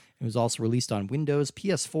Technologies. It was also released on Windows,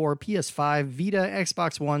 PS4, PS5, Vita,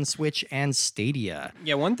 Xbox One, Switch, and Stadia.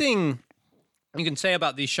 Yeah, one thing you can say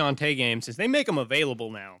about these Shantae games is they make them available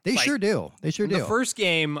now. They sure do. They sure do. The first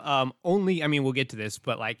game we'll get to this,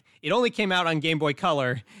 but it only came out on Game Boy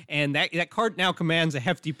Color, and that card now commands a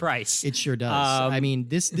hefty price. It sure does.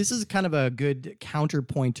 This is kind of a good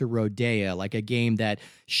counterpoint to Rodea, like a game that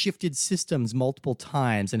shifted systems multiple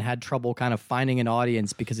times and had trouble kind of finding an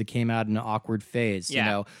audience because it came out in an awkward phase.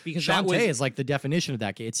 Because Shantae is like the definition of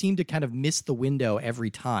that game. It seemed to kind of miss the window every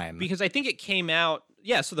time. Because I think it came out.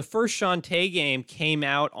 Yeah, so the first Shantae game came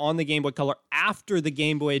out on the Game Boy Color after the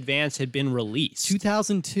Game Boy Advance had been released.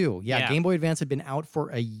 2002. Yeah, Game Boy Advance had been out for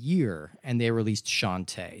a year, and they released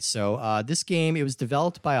Shantae. So this game, it was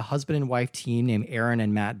developed by a husband and wife team named Aaron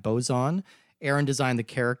and Matt Bozon. Aaron designed the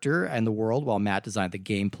character and the world, while Matt designed the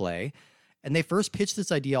gameplay. And they first pitched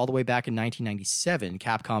this idea all the way back in 1997.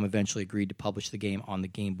 Capcom eventually agreed to publish the game on the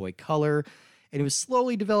Game Boy Color. And it was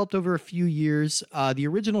slowly developed over a few years. The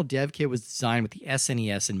original dev kit was designed with the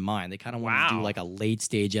SNES in mind. They kind of wanted to do like a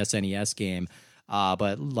late-stage SNES game,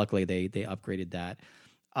 but luckily they upgraded that.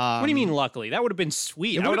 What do you mean luckily? That would have been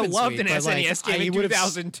sweet. I would have loved an SNES game in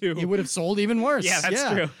 2002. It would have sold even worse. Yeah, that's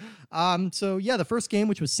true. The first game,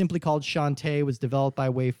 which was simply called Shantae, was developed by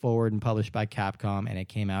WayForward and published by Capcom, and it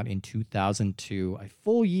came out in 2002, a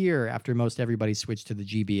full year after most everybody switched to the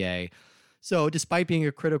GBA. So, despite being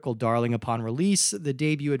a critical darling upon release, the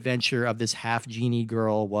debut adventure of this half-genie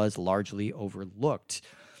girl was largely overlooked.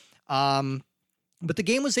 But the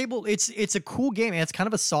game was able, it's a cool game, and it's kind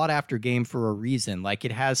of a sought after game for a reason. Like,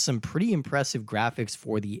 it has some pretty impressive graphics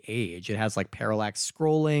for the age. It has like parallax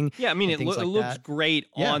scrolling. Yeah, I mean, it looks great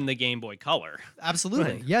on the Game Boy Color.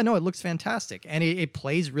 Absolutely. Right. Yeah, no, it looks fantastic. And it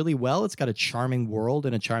plays really well. It's got a charming world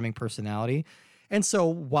and a charming personality. And so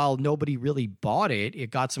while nobody really bought it,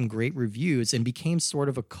 it got some great reviews and became sort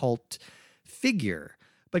of a cult figure.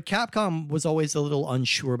 But Capcom was always a little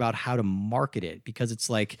unsure about how to market it, because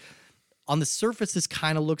it's like, on the surface, this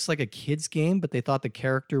kind of looks like a kid's game, but they thought the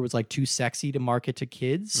character was like too sexy to market to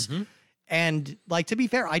kids. Mm-hmm. And like, to be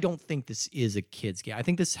fair, I don't think this is a kid's game. I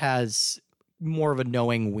think this has more of a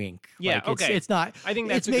knowing wink. Yeah, like, okay. It's not. I think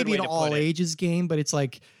that's it's maybe an all ages game, but it's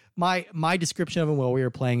like my description of it while we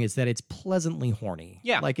were playing is that it's pleasantly horny.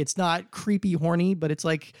 Yeah, like it's not creepy horny, but it's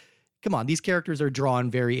like, come on, these characters are drawn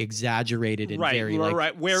very exaggerated and very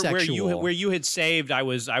like sexual. Where you had saved, I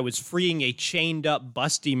was freeing a chained up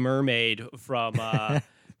busty mermaid from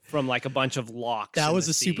from like a bunch of locks. That was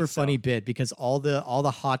a super funny bit, because all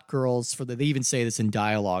the hot girls they even say this in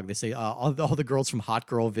dialogue. They say all the girls from Hot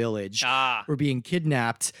Girl Village were being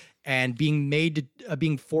kidnapped and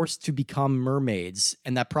being forced to become mermaids,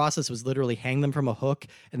 and that process was literally hang them from a hook,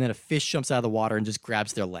 and then a fish jumps out of the water and just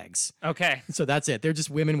grabs their legs. Okay, so that's it. They're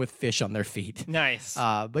just women with fish on their feet. Nice.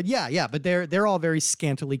 But but they're all very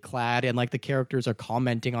scantily clad, and like the characters are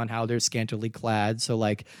commenting on how they're scantily clad. So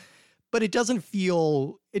like, but it doesn't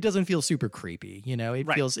feel super creepy. You know, it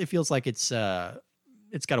feels like it's got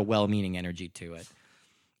a well-meaning energy to it.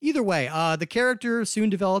 Either way, the character soon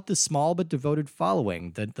developed a small but devoted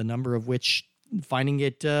following, the number of which finding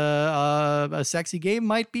it a sexy game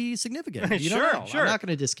might be significant. You don't know. Sure. I'm not going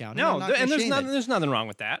to discount it. No, and there's nothing wrong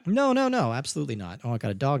with that. No, absolutely not. Oh, I got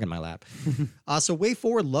a dog in my lap. So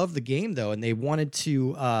WayForward loved the game, though, and they wanted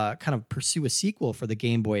to kind of pursue a sequel for the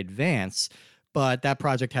Game Boy Advance, but that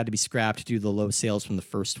project had to be scrapped due to the low sales from the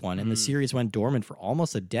first one, and the series went dormant for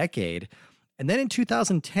almost a decade. And then in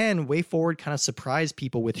 2010, WayForward kind of surprised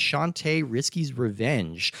people with Shantae Risky's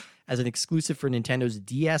Revenge as an exclusive for Nintendo's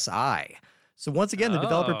DSi. So once again, the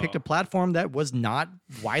developer picked a platform that was not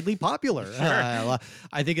widely popular. Sure.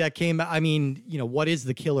 I think that came, I mean, you know, what is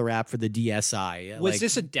the killer app for the DSi? Was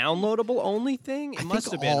this a downloadable only thing? It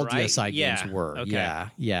must have been, all right? DSi games were. Okay.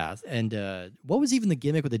 Yeah. And what was even the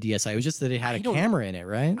gimmick with the DSi? It was just that it had a camera in it,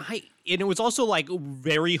 right? And it was also like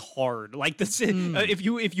very hard. Like this, if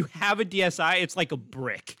you have a DSi, it's like a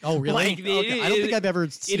brick. Oh, really? Like, I don't think I've ever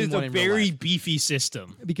seen one in real life. It is a very beefy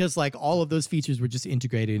system, because like all of those features were just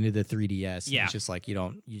integrated into the 3DS. Yeah, it's just like you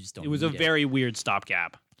just don't. It was a very weird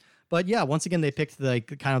stopgap. But yeah, once again, they picked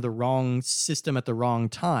like kind of the wrong system at the wrong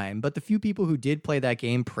time. But the few people who did play that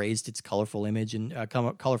game praised its colorful images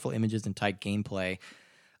and tight gameplay.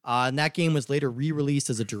 And that game was later re-released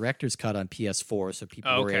as a director's cut on PS4, so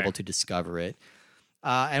people were able to discover it.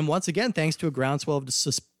 And once again, thanks to a groundswell of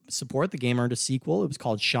support, the game earned a sequel. It was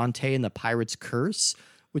called Shantae and the Pirate's Curse,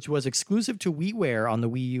 which was exclusive to WiiWare on the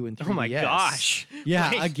Wii U and 3DS. Oh my gosh.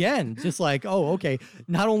 Yeah, again, just like, okay.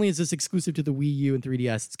 Not only is this exclusive to the Wii U and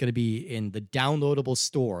 3DS, it's going to be in the downloadable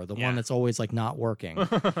store, the one that's always like not working.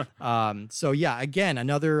 So yeah, again,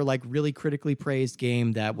 another like really critically praised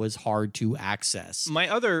game that was hard to access. My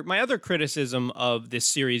other criticism of this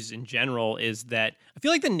series in general is that I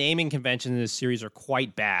feel like the naming conventions in this series are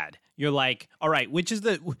quite bad. You're like, all right,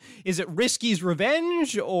 is it Risky's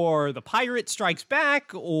Revenge or The Pirate Strikes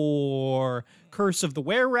Back or Curse of the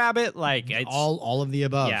Were-Rabbit? Like all of the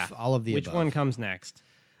above. Yeah, all of the above. Which one comes next?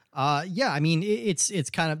 I mean, it's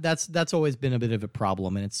kind of that's always been a bit of a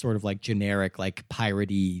problem, and it's sort of like generic, like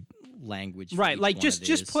piratey language, right? Like just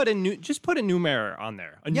put a numere on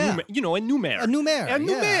there. A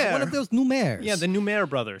numere, one of those numeres. Yeah, the Numere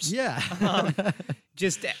brothers. Yeah.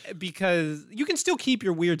 Just because you can still keep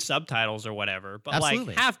your weird subtitles or whatever, but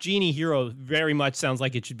Absolutely. like Half Genie Hero very much sounds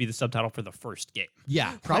like it should be the subtitle for the first game.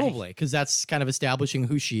 Yeah, probably, because that's kind of establishing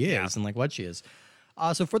who she is and like what she is.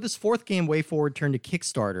 So for this fourth game, WayForward turned to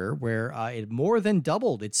Kickstarter, where it more than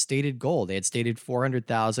doubled its stated goal. They had stated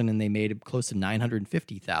 400,000, and they made close to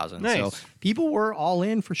 950,000. Nice. So people were all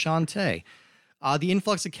in for Shantae. The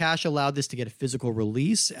influx of cash allowed this to get a physical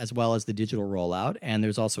release as well as the digital rollout, and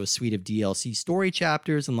there's also a suite of DLC story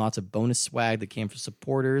chapters and lots of bonus swag that came for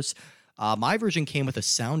supporters. My version came with a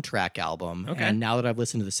soundtrack album, and now that I've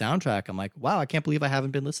listened to the soundtrack, I'm like, wow, I can't believe I haven't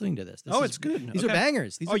been listening to this. It's good. These are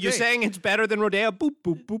bangers. These are you're great. Saying it's better than Rodeo? Boop,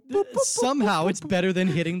 boop, boop, boop, boop. Somehow it's better than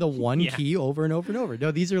hitting the one key over and over and over. No,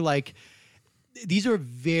 these are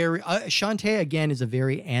very... Shantae, again, is a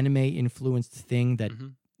very anime-influenced thing that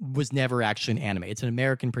was never actually an anime. It's an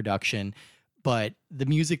American production, but the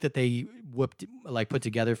music that they put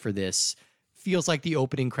together for this feels like the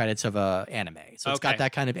opening credits of a anime. So it's got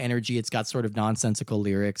that kind of energy. It's got sort of nonsensical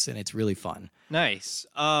lyrics, and it's really fun. Nice.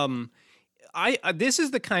 This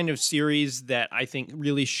is the kind of series that I think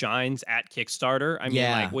really shines at Kickstarter. I mean,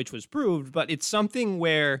 like, which was proved, but it's something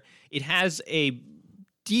where it has a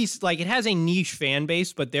it has a niche fan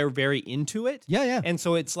base, but they're very into it. Yeah. And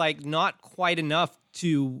so it's like not quite enough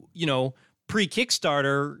to,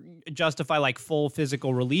 pre-Kickstarter justify like full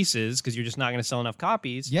physical releases because you're just not going to sell enough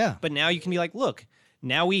copies. Yeah. But now you can be like, look,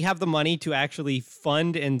 now we have the money to actually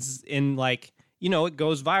fund and like, it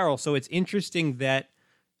goes viral. So it's interesting that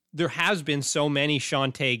there has been so many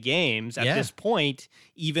Shantae games at this point,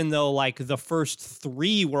 even though like the first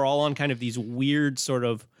 3 were all on kind of these weird sort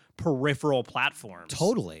of peripheral platforms.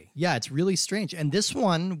 Totally. Yeah, it's really strange. And this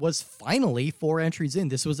one was finally 4 entries in.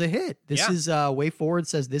 This was a hit. This is WayForward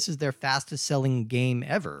says this is their fastest selling game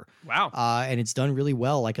ever. Wow. And it's done really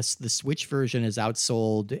well. Like the Switch version has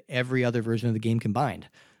outsold every other version of the game combined.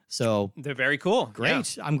 So they're very cool.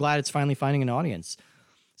 Great. Yeah. I'm glad it's finally finding an audience.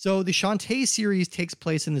 So the Shantae series takes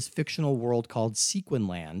place in this fictional world called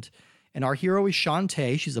Sequinland. And our hero is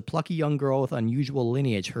Shantae. She's a plucky young girl with unusual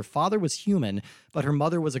lineage. Her father was human, but her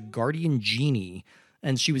mother was a guardian genie,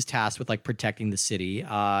 and she was tasked with like protecting the city.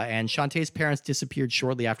 And Shantae's parents disappeared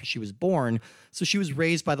shortly after she was born, so she was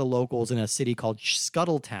raised by the locals in a city called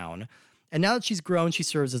Scuttletown. And now that she's grown, she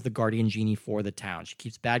serves as the guardian genie for the town. She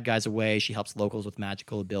keeps bad guys away. She helps locals with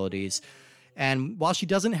magical abilities. And while she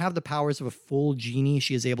doesn't have the powers of a full genie,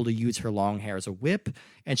 she is able to use her long hair as a whip,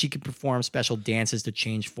 and she can perform special dances to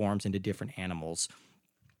change forms into different animals.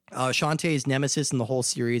 Shantae's nemesis in the whole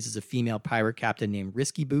series is a female pirate captain named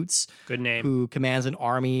Risky Boots. Good name. Who commands an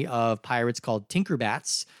army of pirates called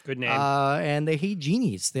Tinkerbats. Good name. And they hate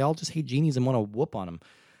genies. They all just hate genies and want to whoop on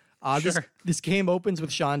them. Sure. This game opens with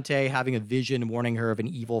Shantae having a vision warning her of an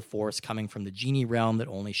evil force coming from the genie realm that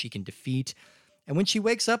only she can defeat. And when she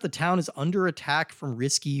wakes up, the town is under attack from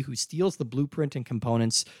Risky, who steals the blueprint and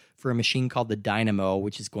components for a machine called the Dynamo,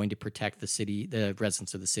 which is going to protect the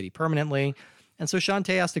residents of the city permanently. And so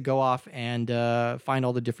Shantae has to go off and find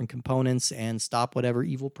all the different components and stop whatever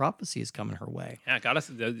evil prophecy is coming her way. Yeah,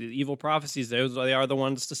 the evil prophecies, they are the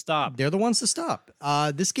ones to stop. They're the ones to stop.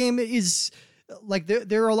 This game is, like,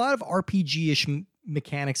 there are a lot of RPG-ish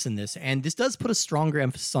mechanics in this, and this does put a stronger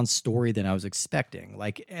emphasis on story than I was expecting.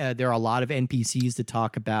 Like, there are a lot of NPCs to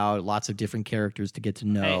talk about, lots of different characters to get to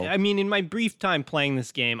know. I mean, in my brief time playing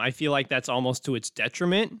this game, I feel like that's almost to its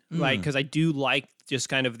detriment, like, because I do like just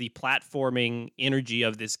kind of the platforming energy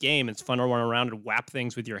of this game. It's fun to run around and whap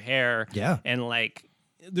things with your hair. Yeah. And like,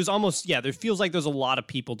 there's almost, there feels like there's a lot of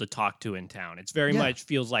people to talk to in town. It's very much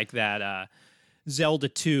feels like that Zelda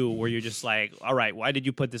 2, where you're just like, all right, why did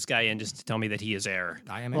you put this guy in just to tell me that he is Error?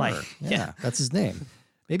 I am Error. Yeah, that's his name.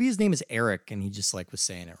 Maybe his name is Eric, and he just like was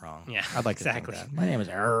saying it wrong. Yeah, I'd like to think that. My name is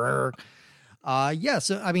Error.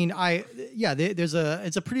 So I mean,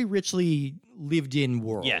 it's a pretty richly lived in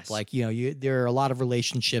world. Yes. Like, there are a lot of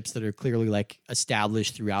relationships that are clearly like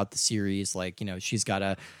established throughout the series. Like, she's got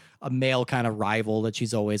a male kind of rival that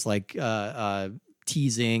she's always like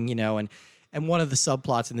teasing, and one of the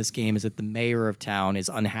subplots in this game is that the mayor of town is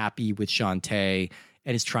unhappy with Shantae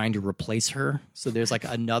and is trying to replace her. So there's like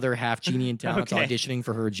another half genie in town that's auditioning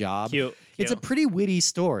for her job. Cute. It's a pretty witty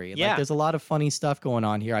story. Yeah. Like, there's a lot of funny stuff going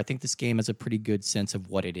on here. I think this game has a pretty good sense of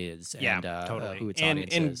what it is and totally. Who its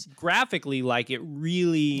audience is. And graphically, like, it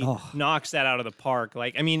really knocks that out of the park.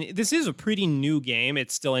 Like, I mean, this is a pretty new game.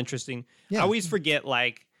 It's still interesting. Yeah. I always forget,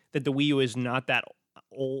 like, that the Wii U is not that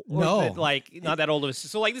old. Not that old of a...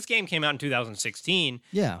 So, like, this game came out in 2016.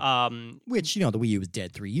 Yeah. Which, the Wii U was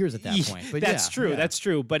dead 3 years at that point. But that's true. Yeah. That's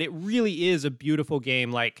true. But it really is a beautiful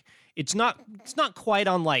game. Like, it's not quite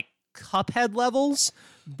on, like, Cuphead levels,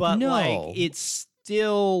 but like, it's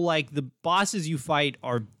still like the bosses you fight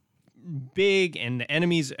are big and the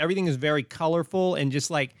enemies, everything is very colorful and just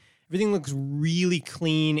like everything looks really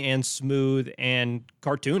clean and smooth and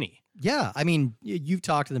cartoony. Yeah. I mean, you've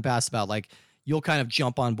talked in the past about like, you'll kind of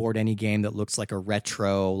jump on board any game that looks like a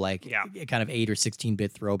retro, like kind of 8 or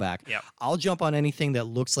 16-bit throwback. Yeah. I'll jump on anything that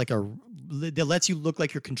looks like that lets you look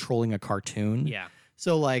like you're controlling a cartoon. Yeah.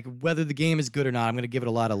 So, like, whether the game is good or not, I'm going to give it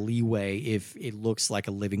a lot of leeway if it looks like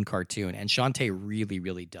a living cartoon. And Shantae really,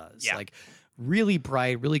 really does. Yeah. Like, really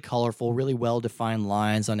bright, really colorful, really well-defined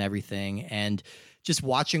lines on everything. And just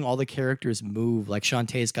watching all the characters move. Like,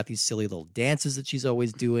 Shantae's got these silly little dances that she's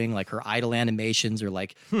always doing. Like, her idle animations are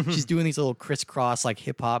like, she's doing these little crisscross, like,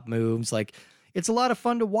 hip-hop moves. Like, it's a lot of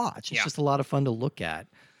fun to watch. It's just a lot of fun to look at.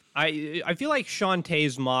 I feel like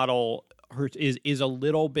Shantae's model is a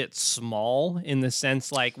little bit small in the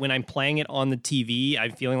sense like when I'm playing it on the TV,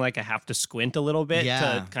 I'm feeling like I have to squint a little bit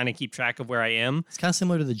to kind of keep track of where I am. It's kind of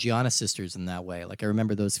similar to the Gianna sisters in that way. Like I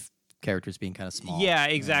remember those characters being kind of small. Yeah,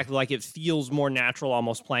 exactly. Like it feels more natural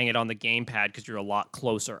almost playing it on the gamepad because you're a lot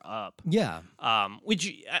closer up. Yeah.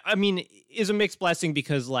 Which, I mean, is a mixed blessing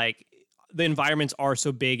because like the environments are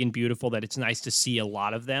so big and beautiful that it's nice to see a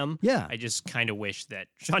lot of them. Yeah. I just kind of wish that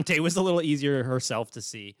Shantae was a little easier herself to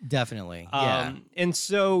see. Definitely. Yeah. And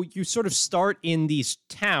so you sort of start in these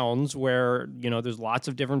towns where, you know, there's lots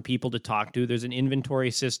of different people to talk to. There's an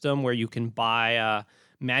inventory system where you can buy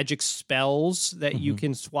magic spells that you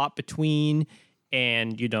can swap between,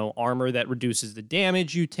 and, you know, armor that reduces the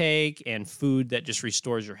damage you take, and food that just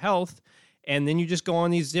restores your health. And then you just go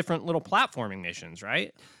on these different little platforming missions,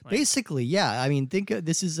 right? Basically, yeah. I mean, think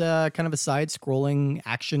this is kind of a side-scrolling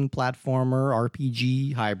action platformer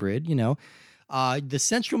RPG hybrid, you know. The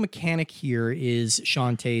central mechanic here is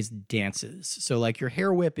Shantae's dances. So, like, your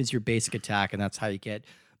hair whip is your basic attack, and that's how you get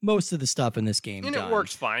most of the stuff in this game and done. It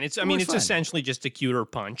works fine. It's essentially just a cuter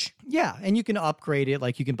punch. Yeah, and you can upgrade it.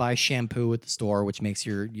 Like, you can buy shampoo at the store, which makes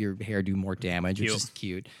your hair do more damage, which is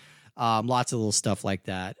cute. Lots of little stuff like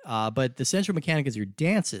that. But the central mechanic is your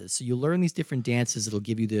dances. So you learn these different dances. It'll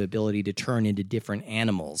give you the ability to turn into different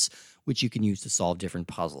animals, which you can use to solve different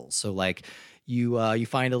puzzles. So like you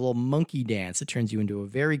find a little monkey dance that turns you into a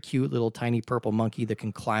very cute little tiny purple monkey that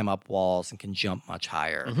can climb up walls and can jump much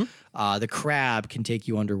higher. The crab can take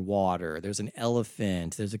you underwater. There's an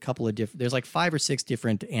elephant. There's a couple of there's like 5 or 6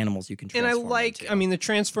 different animals you can transform into. I mean, the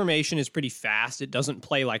transformation is pretty fast. It doesn't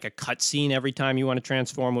play like a cutscene every time you want to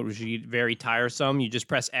transform, which is very tiresome. You just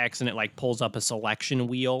press X and it like pulls up a selection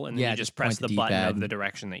wheel, and then you just press the button of the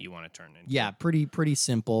direction that you want to turn into. Yeah, pretty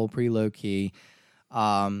simple, pretty low key.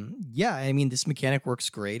 Yeah, I mean, this mechanic works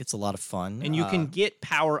great. It's a lot of fun. And you can get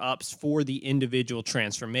power-ups for the individual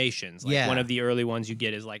transformations. Like one of the early ones you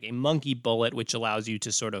get is like a monkey bullet, which allows you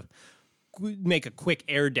to sort of make a quick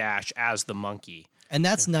air dash as the monkey. And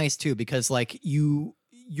that's nice too, because like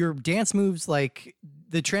your dance moves, like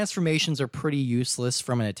the transformations are pretty useless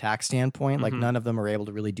from an attack standpoint. Like none of them are able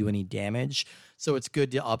to really do any damage. So it's good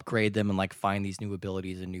to upgrade them and like find these new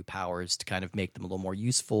abilities and new powers to kind of make them a little more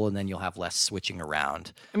useful, and then you'll have less switching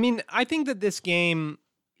around. I mean, I think that this game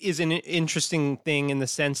is an interesting thing in the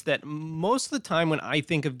sense that most of the time when I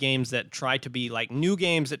think of games that try to be like new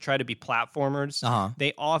games that try to be platformers,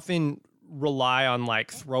 they often rely on like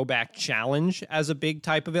throwback challenge as a big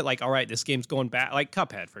type of it. Like, all right, this game's going back, like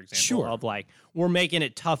Cuphead, for example, of like, we're making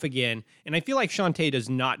it tough again. And I feel like Shantae does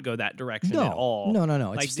not go that direction at all. No.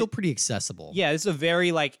 Like, it's still pretty accessible. Yeah, it's a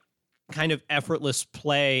very like kind of effortless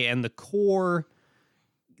play, and the core,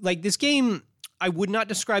 like this game, I would not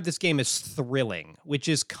describe this game as thrilling, which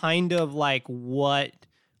is kind of like what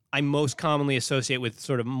I most commonly associate with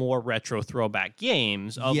sort of more retro throwback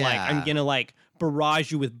games of like, I'm going to like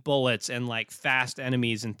barrage you with bullets and like fast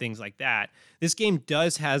enemies and things like that. This game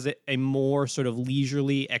has a more sort of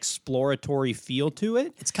leisurely exploratory feel to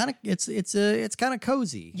it. It's kind of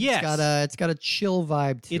cozy. Yes. It's got a chill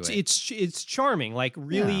vibe to it. It's charming. Like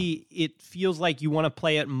really it feels like you want to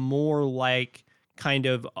play it more like kind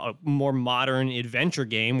of a more modern adventure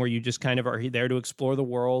game where you just kind of are there to explore the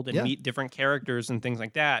world and meet different characters and things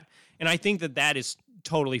like that. And I think that is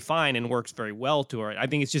totally fine and works very well to her. I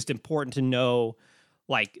think it's just important to know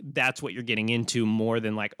like that's what you're getting into more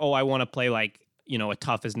than like, oh, I want to play like, you know, a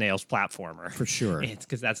tough as nails platformer. For sure. It's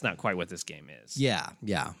because that's not quite what this game is. Yeah,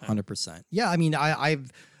 100%. Yeah, I mean, I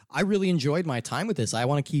really enjoyed my time with this. I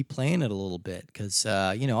want to keep playing it a little bit because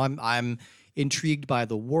you know, I'm intrigued by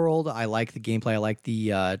the world. I like the gameplay. I like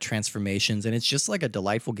the transformations, and it's just like a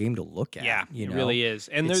delightful game to look at. Yeah, it really is.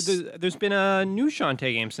 And there's been a new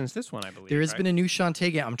Shantae game since this one, I believe. There has been a new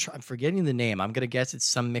Shantae game. I'm forgetting the name. I'm gonna guess it's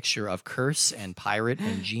some mixture of Curse and Pirate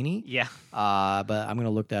and Genie. Yeah. But I'm gonna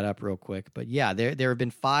look that up real quick. But yeah, there have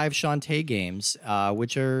been 5 Shantae games,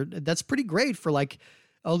 that's pretty great for like.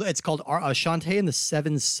 Oh, it's called Shantae and the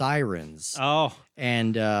 7 Sirens. Oh.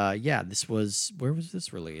 And where was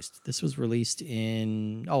this released? This was released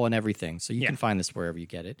on everything. So you can find this wherever you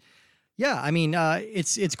get it. Yeah, I mean,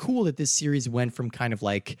 it's cool that this series went from kind of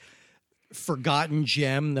like forgotten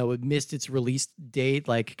gem that missed its release date,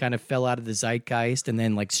 like kind of fell out of the zeitgeist and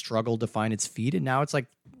then like struggled to find its feet. And now it's like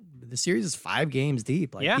the series is 5 games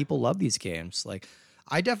deep. Like people love these games. Like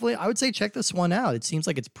I would say check this one out. It seems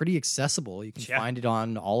like it's pretty accessible. You can find it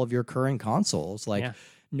on all of your current consoles. Like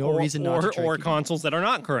no reason not to or consoles that are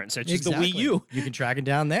not current, such as the Wii U. You can track it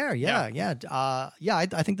down there.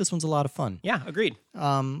 I think this one's a lot of fun. Yeah, agreed.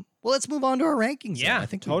 Well, let's move on to our rankings. Yeah, then. I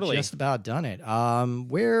think totally. we've just about done it.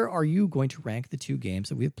 Where are you going to rank the 2 games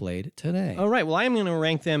that we've played today? All right. Well, I am going to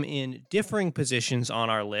rank them in differing positions on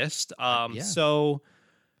our list. So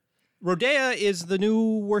Rodea is the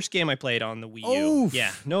new worst game I played on the Wii U. Oof.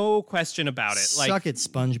 Yeah, no question about it. Suck it,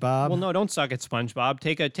 SpongeBob. Well, no, don't suck it, SpongeBob.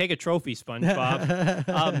 Take a trophy,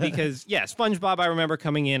 SpongeBob. Because SpongeBob. I remember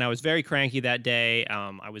coming in. I was very cranky that day.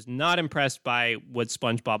 I was not impressed by what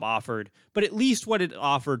SpongeBob offered, but at least what it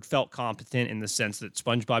offered felt competent in the sense that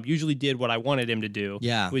SpongeBob usually did what I wanted him to do.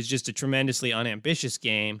 Yeah, it was just a tremendously unambitious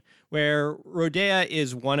game. Where Rodea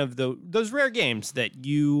is one of those rare games that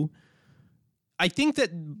you. I think that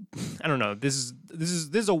I don't know. This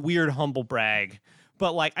is a weird humble brag,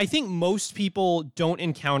 but like I think most people don't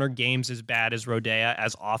encounter games as bad as Rodea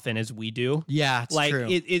as often as we do. Yeah, it's like true.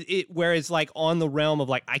 It whereas like on the realm of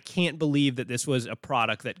like I can't believe that this was a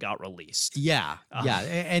product that got released. Yeah,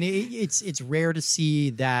 and it's rare to see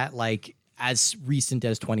that like as recent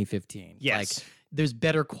as 2015. Yes. Like, there's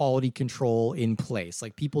better quality control in place.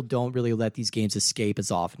 Like people don't really let these games escape as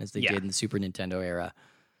often as they did in the Super Nintendo era.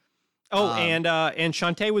 Oh, and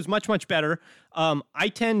Shantae was much, much better.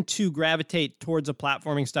 I tend to gravitate towards a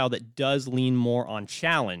platforming style that does lean more on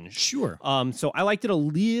challenge. Sure. So I liked it a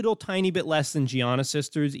little tiny bit less than Giana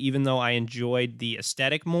Sisters, even though I enjoyed the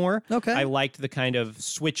aesthetic more. Okay. I liked the kind of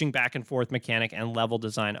switching back and forth mechanic and level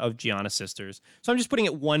design of Giana Sisters. So I'm just putting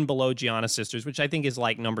it one below Giana Sisters, which I think is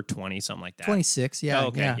like number 20, something like that. 26, yeah. Oh,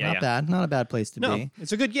 okay. Yeah, not bad. Not a bad place to be.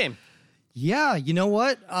 It's a good game. Yeah, you know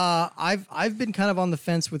what? I've been kind of on the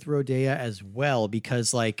fence with Rodea as well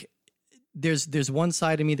because like there's one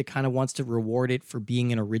side of me that kind of wants to reward it for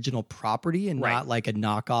being an original property and not like a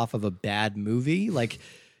knockoff of a bad movie. Like,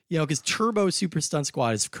 you know, because Turbo Super Stunt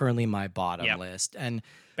Squad is currently my bottom list. And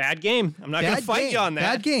bad game. I'm not going to fight you on that.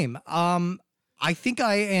 Bad game. I think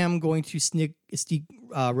I am going to sneak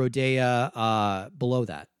Rodea below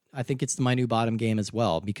that. I think it's my new bottom game as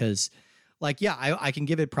well because like, yeah, I can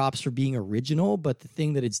give it props for being original, but the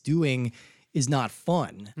thing that it's doing is not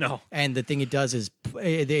fun. No. And the thing it does is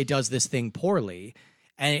it does this thing poorly.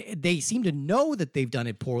 And they seem to know that they've done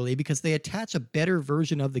it poorly because they attach a better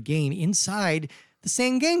version of the game inside the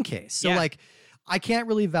same game case. So, like, I can't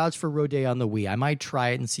really vouch for Rodea on the Wii. I might try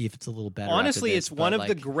it and see if it's a little better. Honestly, it's one of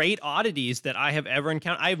the great oddities that I have ever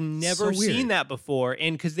encountered. I've never seen that before,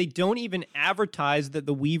 and because they don't even advertise that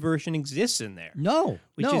the Wii version exists in there. No,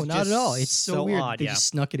 not at all. It's so weird. Odd, they just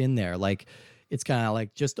snuck it in there. Like, it's kind of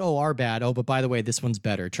like just, our bad. Oh, but by the way, this one's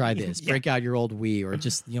better. Try this. Break out your old Wii, or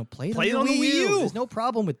just play it on the Wii U. There's no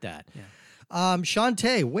problem with that. Yeah.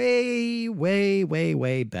 Shantae,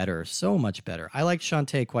 way better. So much better. I like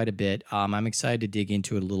Shantae quite a bit. I'm excited to dig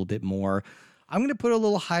into it a little bit more. I'm going to put it a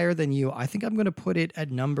little higher than you. I think I'm going to put it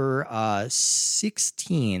at number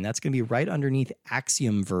 16. That's going to be right underneath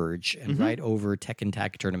Axiom Verge and right over Tekken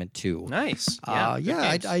Tag Tournament 2. Nice.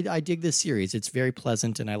 I dig this series. It's very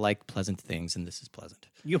pleasant, and I like pleasant things, and this is pleasant.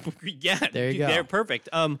 There you go. They're perfect.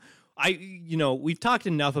 We've talked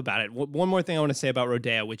enough about it. One more thing I want to say about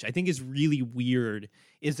Rodea, which I think is really weird,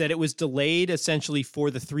 is that it was delayed essentially for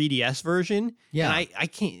the 3DS version. Yeah. And I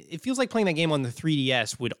can't, it feels like playing that game on the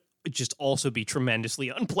 3DS would just also be tremendously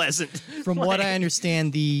unpleasant. From what I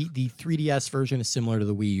understand, the 3DS version is similar to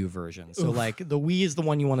the Wii U version. So like the Wii is the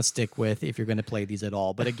one you want to stick with if you're going to play these at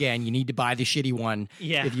all. But again, you need to buy the shitty one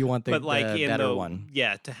if you want the better one.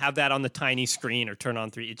 Yeah, to have that on the tiny screen or turn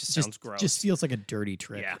on 3, it just sounds gross. Just feels like a dirty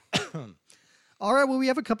trick. Yeah. All right, well, we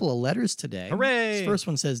have a couple of letters today. Hooray! This first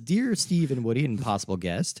one says, Dear Steve and Woody and possible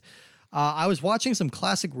guest, I was watching some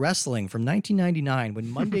classic wrestling from 1999 when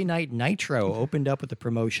Monday Night Nitro opened up with the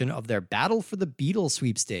promotion of their Battle for the Beetle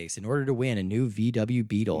sweepstakes in order to win a new VW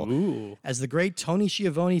Beetle. Ooh. As the great Tony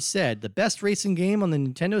Schiavone said, the best racing game on the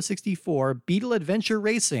Nintendo 64, Beetle Adventure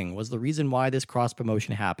Racing, was the reason why this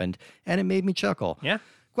cross-promotion happened, and it made me chuckle. Yeah.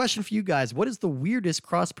 Question for you guys, what is the weirdest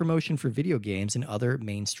cross-promotion for video games and other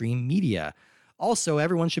mainstream media? Also,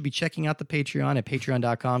 everyone should be checking out the Patreon at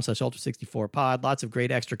patreon.com/Ultra64Pod. Lots of great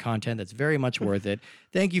extra content that's very much worth it.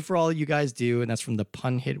 Thank you for all you guys do. And that's from the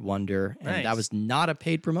Pun Hit Wonder. And nice. That was not a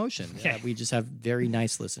paid promotion. We just have very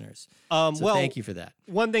nice listeners. So thank you for that.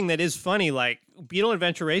 One thing that is funny, like Beetle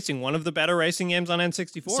Adventure Racing, one of the better racing games on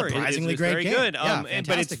N64. Surprisingly it's great very game. good. Yeah,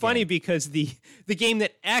 but it's funny because the game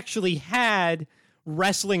that actually had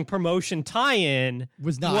wrestling promotion tie-in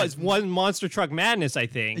was one Monster Truck Madness, I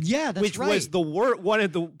think. Yeah, that's which right. was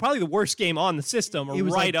probably the worst game on the system, it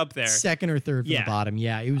was right like up there, second or third from the bottom.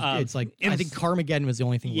 Yeah, it was. It's like I think Carmageddon was the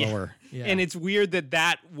only thing lower. Yeah. And it's weird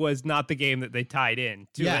that was not the game that they tied in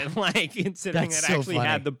to it, like considering it so actually funny.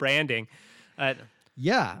 had the branding.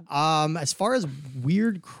 Yeah. As far as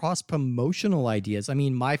weird cross-promotional ideas, I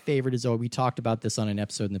mean, my favorite is, we talked about this on an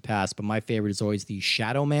episode in the past, but my favorite is always the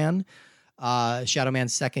Shadow Man. Shadow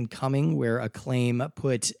Man's Second Coming, where Acclaim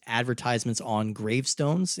put advertisements on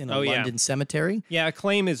gravestones in a London cemetery. Yeah,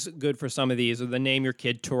 Acclaim is good for some of these. Or the Name Your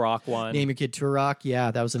Kid Turok one. Name Your Kid Turok, yeah,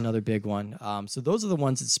 that was another big one. So those are the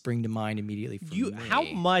ones that spring to mind immediately for me. How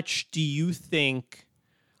much do you think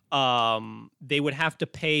they would have to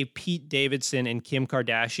pay Pete Davidson and Kim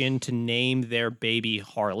Kardashian to name their baby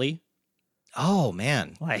Harley? Oh,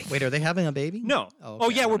 man. Wait, are they having a baby? No.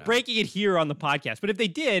 Okay, yeah, we're breaking it here on the podcast. But if they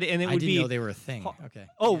did, and I didn't know they were a thing. Okay.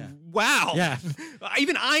 Oh, yeah. Wow. Yeah.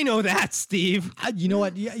 Even I know that, Steve. You know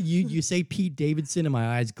what? You say Pete Davidson and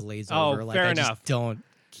my eyes glaze over. Fair enough.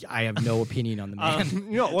 I have no opinion on the man.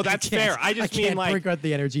 Well, that's fair. I can't bring out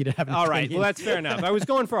the energy to have an all right, opinion. well, that's fair enough. I was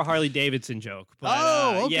going for a Harley Davidson joke.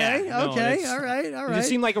 But, okay. All right. It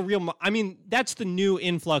seemed like a real... I mean, that's the new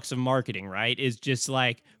influx of marketing, right? Is just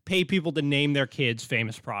like pay people to name their kids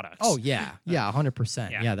famous products. Oh, yeah. Yeah,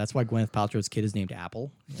 100%. Yeah, that's why Gwyneth Paltrow's kid is named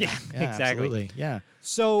Apple. Yeah, exactly. Absolutely. Yeah.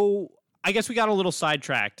 So... I guess we got a little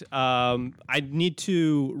sidetracked. I need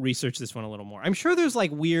to research this one a little more. I'm sure there's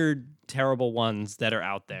like weird, terrible ones that are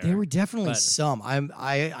out there. There were definitely some.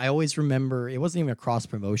 I always remember it wasn't even a cross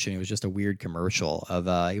promotion. It was just a weird commercial of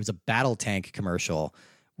it was a battle tank commercial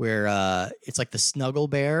where it's like the Snuggle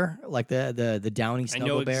Bear, like the Downy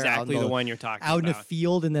Snuggle Bear. I know exactly the one you're talking about. Out in a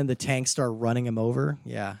field, and then the tanks start running him over.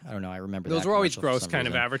 Yeah, I don't know. I remember those that were always commercial gross kind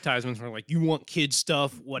of advertisements where like, you want kid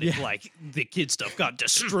stuff? What if like the kid stuff got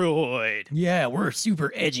destroyed? Yeah, we're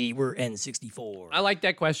super edgy. We're N64. I like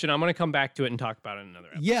that question. I'm going to come back to it and talk about it in another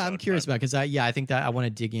episode. Yeah, I'm curious about it because I think that I want to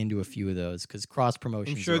dig into a few of those because cross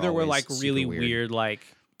promotions. I'm sure there were like really weird like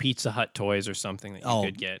Pizza Hut toys or something that you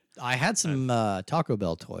could get. I had some Taco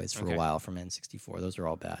Bell toys for a while from N64. Those are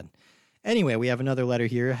all bad. Anyway, we have another letter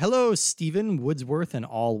here. Hello, Stephen Woodsworth and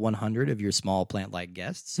all 100 of your small plant-like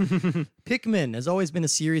guests. Pikmin has always been a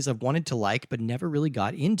series I've wanted to like but never really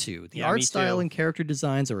got into. The art style and character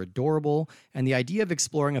designs are adorable, and the idea of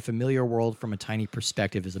exploring a familiar world from a tiny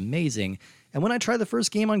perspective is amazing. And when I tried the first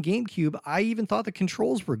game on GameCube, I even thought the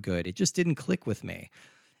controls were good. It just didn't click with me.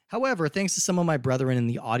 However, thanks to some of my brethren in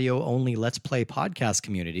the audio-only Let's Play podcast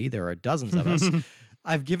community, there are dozens of us,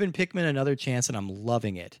 I've given Pikmin another chance and I'm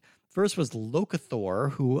loving it. First was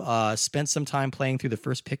Locathor, who spent some time playing through the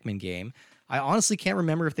first Pikmin game. I honestly can't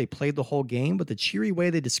remember if they played the whole game, but the cheery way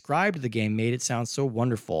they described the game made it sound so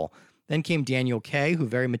wonderful. Then came Daniel K., who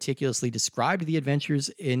very meticulously described the adventures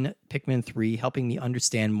in Pikmin 3, helping me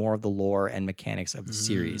understand more of the lore and mechanics of the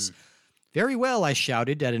series. Very well, I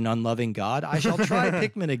shouted at an unloving god. I shall try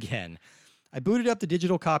Pikmin again. I booted up the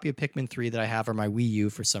digital copy of Pikmin 3 that I have on my Wii U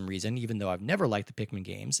for some reason, even though I've never liked the Pikmin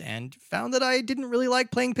games, and found that I didn't really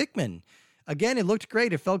like playing Pikmin. Again, it looked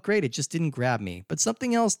great. It felt great. It just didn't grab me. But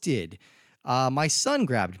something else did. My son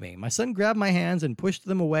grabbed me. My son grabbed my hands and pushed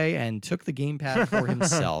them away and took the gamepad for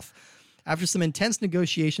himself. After some intense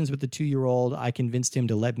negotiations with the 2-year-old, I convinced him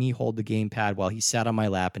to let me hold the gamepad while he sat on my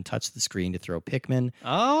lap and touched the screen to throw Pikmin.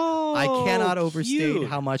 Oh, I cannot overstate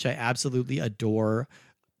how much I absolutely adore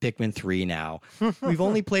Pikmin 3 now. We've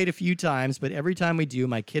only played a few times, but every time we do,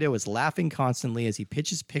 my kiddo is laughing constantly as he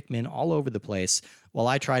pitches Pikmin all over the place while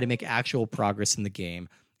I try to make actual progress in the game.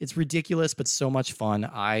 It's ridiculous, but so much fun.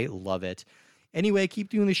 I love it. Anyway, keep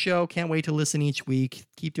doing the show. Can't wait to listen each week.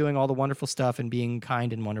 Keep doing all the wonderful stuff and being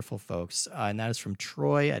kind and wonderful folks. And that is from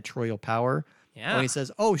Troy at Troyal Power. Yeah. Oh, he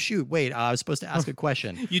says, oh, shoot, wait, I was supposed to ask a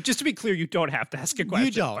question. Just to be clear, you don't have to ask a question.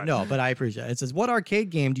 You don't, no, but I appreciate it. It says, what arcade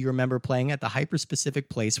game do you remember playing at the hyper-specific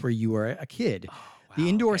place where you were a kid? The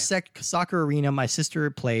indoor soccer arena my sister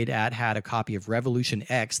played at had a copy of Revolution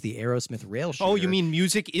X, the Aerosmith rail shooter. Oh, you mean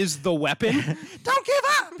music is the weapon? Don't give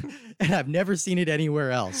up! And I've never seen it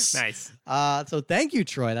anywhere else. Nice. So thank you,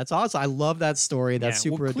 Troy. That's awesome. I love that story. That's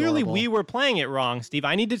super adorable. Clearly we were playing it wrong, Steve.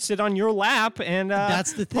 I need to sit on your lap and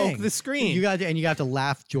that's the thing. poke the screen. You got to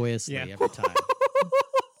laugh joyously every time.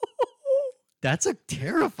 That's a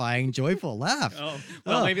terrifying, joyful laugh. Oh,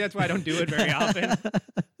 well, maybe that's why I don't do it very often.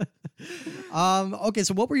 Okay,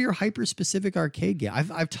 so what were your hyper-specific arcade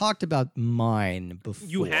games? I've talked about mine before.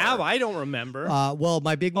 You have? I don't remember. Well,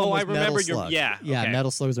 my big one was I remember Metal Slug. Yeah, okay.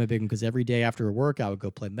 Metal Slug was my big one because every day after work, I would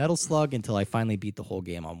go play Metal Slug until I finally beat the whole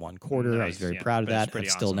game on one quarter. Nice, I was very proud of that.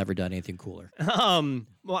 I've still never done anything cooler.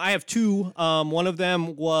 Well, I have two. One of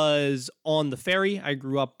them was on the ferry. I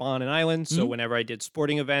grew up on an island, so whenever I did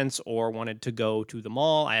sporting events or wanted to go to the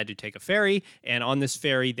mall, I had to take a ferry. And on this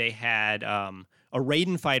ferry, they had a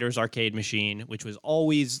Raiden Fighters arcade machine, which was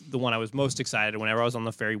always the one I was most excited whenever I was on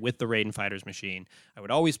the ferry with the Raiden Fighters machine. I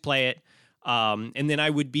would always play it. And then I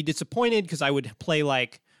would be disappointed because I would play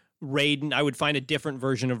like Raiden. I would find a different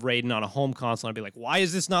version of Raiden on a home console. I'd be like, why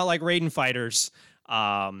is this not like Raiden Fighters?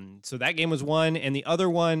 So that game was one. And the other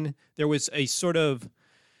one, there was a sort of,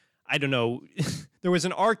 I don't know, there was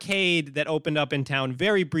an arcade that opened up in town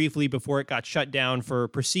very briefly before it got shut down for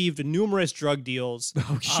perceived numerous drug deals.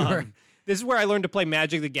 Oh, sure. This is where I learned to play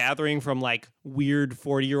Magic the Gathering from like weird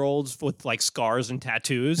 40-year-olds with like scars and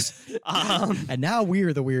tattoos. And now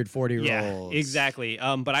we're the weird 40-year-olds. Yeah, exactly.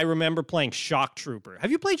 But I remember playing Shock Trooper.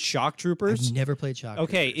 Have you played Shock Troopers? I've never played Shock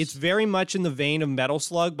Okay, Troopers. it's very much in the vein of Metal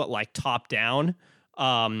Slug, but like top down.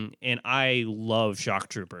 And I love Shock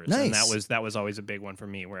Troopers. Nice. And that was always a big one for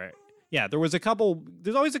me where there's always a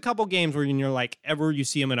couple games where you're like, ever you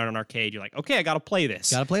see them in an arcade, you're like, okay, I got to play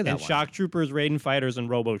this. Got to play that and one. Shock Troopers, Raiden Fighters, and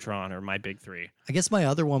Robotron are my big three. I guess my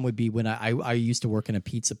other one would be when I used to work in a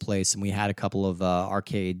pizza place and we had a couple of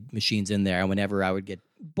arcade machines in there. And whenever I would get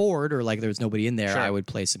bored or like there was nobody in there, Sure. I would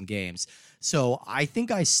play some games. So I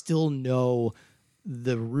think I still know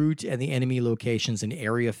the route and the enemy locations in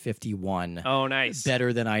Area 51. Oh, nice.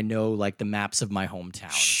 Better than I know like the maps of my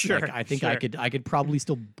hometown. Sure. Like, I think sure. I could probably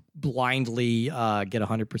still blindly get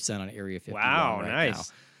 100% on Area 51. Wow, right nice.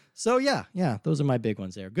 now. So yeah, those are my big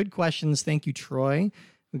ones there. Good questions. Thank you, Troy.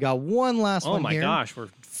 We got one last one Oh my here. gosh, we're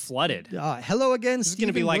flooded. Hello again, This is going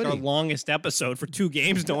to be like our longest episode for two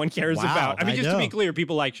games no one cares Wow, about. I mean, I just to be know. clear,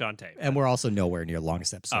 people like Shantae. And we're also nowhere near the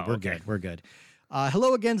longest episode. Oh, We're okay. good. We're good.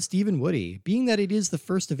 Hello again, Stephen Woody. Being that it is the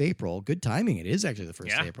 1st of April, good timing. It is actually the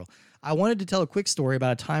 1st of April. I wanted to tell a quick story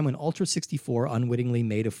about a time when Ultra 64 unwittingly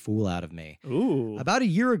made a fool out of me. Ooh. About a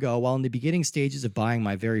year ago, while in the beginning stages of buying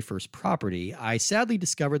my very first property, I sadly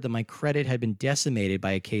discovered that my credit had been decimated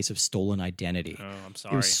by a case of stolen identity. Oh, I'm It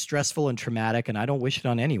sorry. was stressful and traumatic, and I don't wish it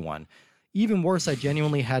on anyone. Even worse, I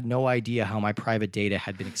genuinely had no idea how my private data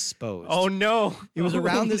had been exposed. Oh, no. It was Oh,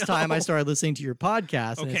 around this time no. I started listening to your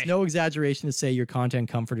podcast, and it's Okay. no exaggeration to say your content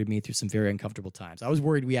comforted me through some very uncomfortable times. I was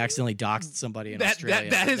worried we accidentally doxed somebody in Australia.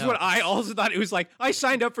 That is No. what I also thought. It was like, I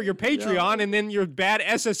signed up for your Patreon, and then your bad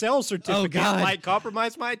SSL certificate God. like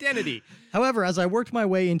compromised my identity. However, as I worked my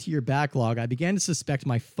way into your backlog, I began to suspect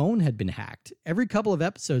my phone had been hacked. Every couple of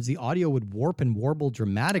episodes, the audio would warp and warble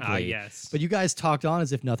dramatically. Yes. But you guys talked on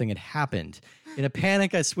as if nothing had happened. In a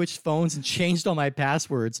panic, I switched phones and changed all my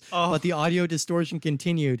passwords, but the audio distortion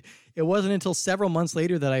continued. It wasn't until several months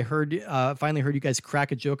later that I finally heard you guys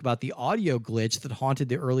crack a joke about the audio glitch that haunted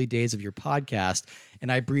the early days of your podcast, and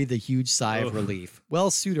I breathed a huge sigh of relief. Well,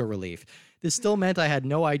 pseudo relief. This still meant I had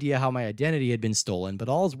no idea how my identity had been stolen, but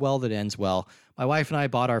all's well that ends well. My wife and I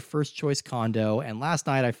bought our first choice condo, and last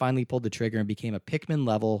night I finally pulled the trigger and became a Pikmin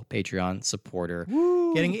level Patreon supporter.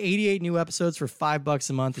 Woo. Getting 88 new episodes for $5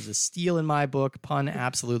 a month is a steal in my book, pun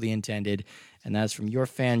absolutely intended. And that's from your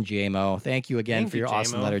fan, JMO. Thank you again for your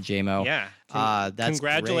awesome letter, JMO. Yeah. That's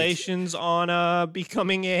Congratulations on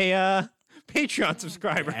becoming a Patreon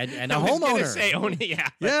subscriber. And a I was gonna homeowner. say own it, yeah.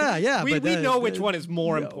 Yeah. We but know which one is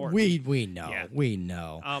more important. We know. Yeah. We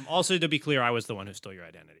know. Also, to be clear, I was the one who stole your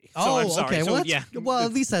identity. So Oh, I'm sorry. okay. So, Well, yeah. well,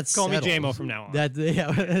 at least that's Call me settled. JMO from now on.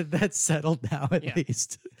 That's settled now, at Yeah.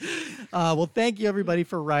 least. Well, thank you, everybody,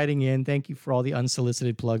 for writing in. Thank you for all the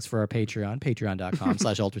unsolicited plugs for our Patreon,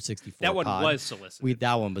 patreon.com/ultra64pod. That one was solicited.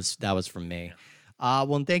 That was from me.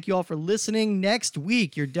 Well, and thank you all for listening. Next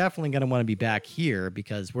week, you're definitely going to want to be back here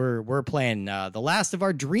because we're playing the last of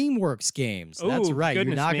our DreamWorks games. That's Ooh, right. You're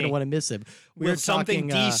goodness not going to me. want to miss it. Will something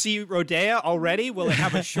DC Rodea already? Will it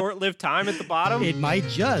have a short-lived time at the bottom? It might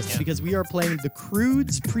just, because we are playing the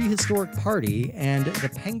Crude's Prehistoric Party and the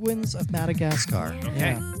Penguins of Madagascar.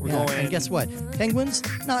 Okay, we're going- And guess what? Penguins,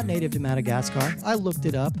 not native to Madagascar. I looked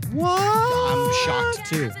it up. What? I'm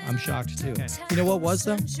shocked too. Okay. You know what was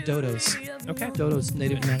though? Dodos. Okay. Dodos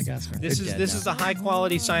native to Madagascar. This They're is dead this now. is the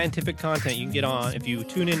high-quality scientific content you can get on if you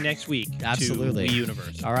tune in next week Absolutely. to Wii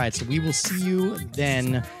Universe. All right, so we will see you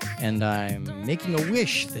then, and I'm making a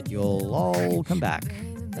wish that you'll all come back.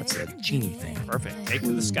 That's a genie thing. Perfect. Take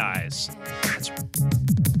to the skies. That's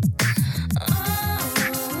right.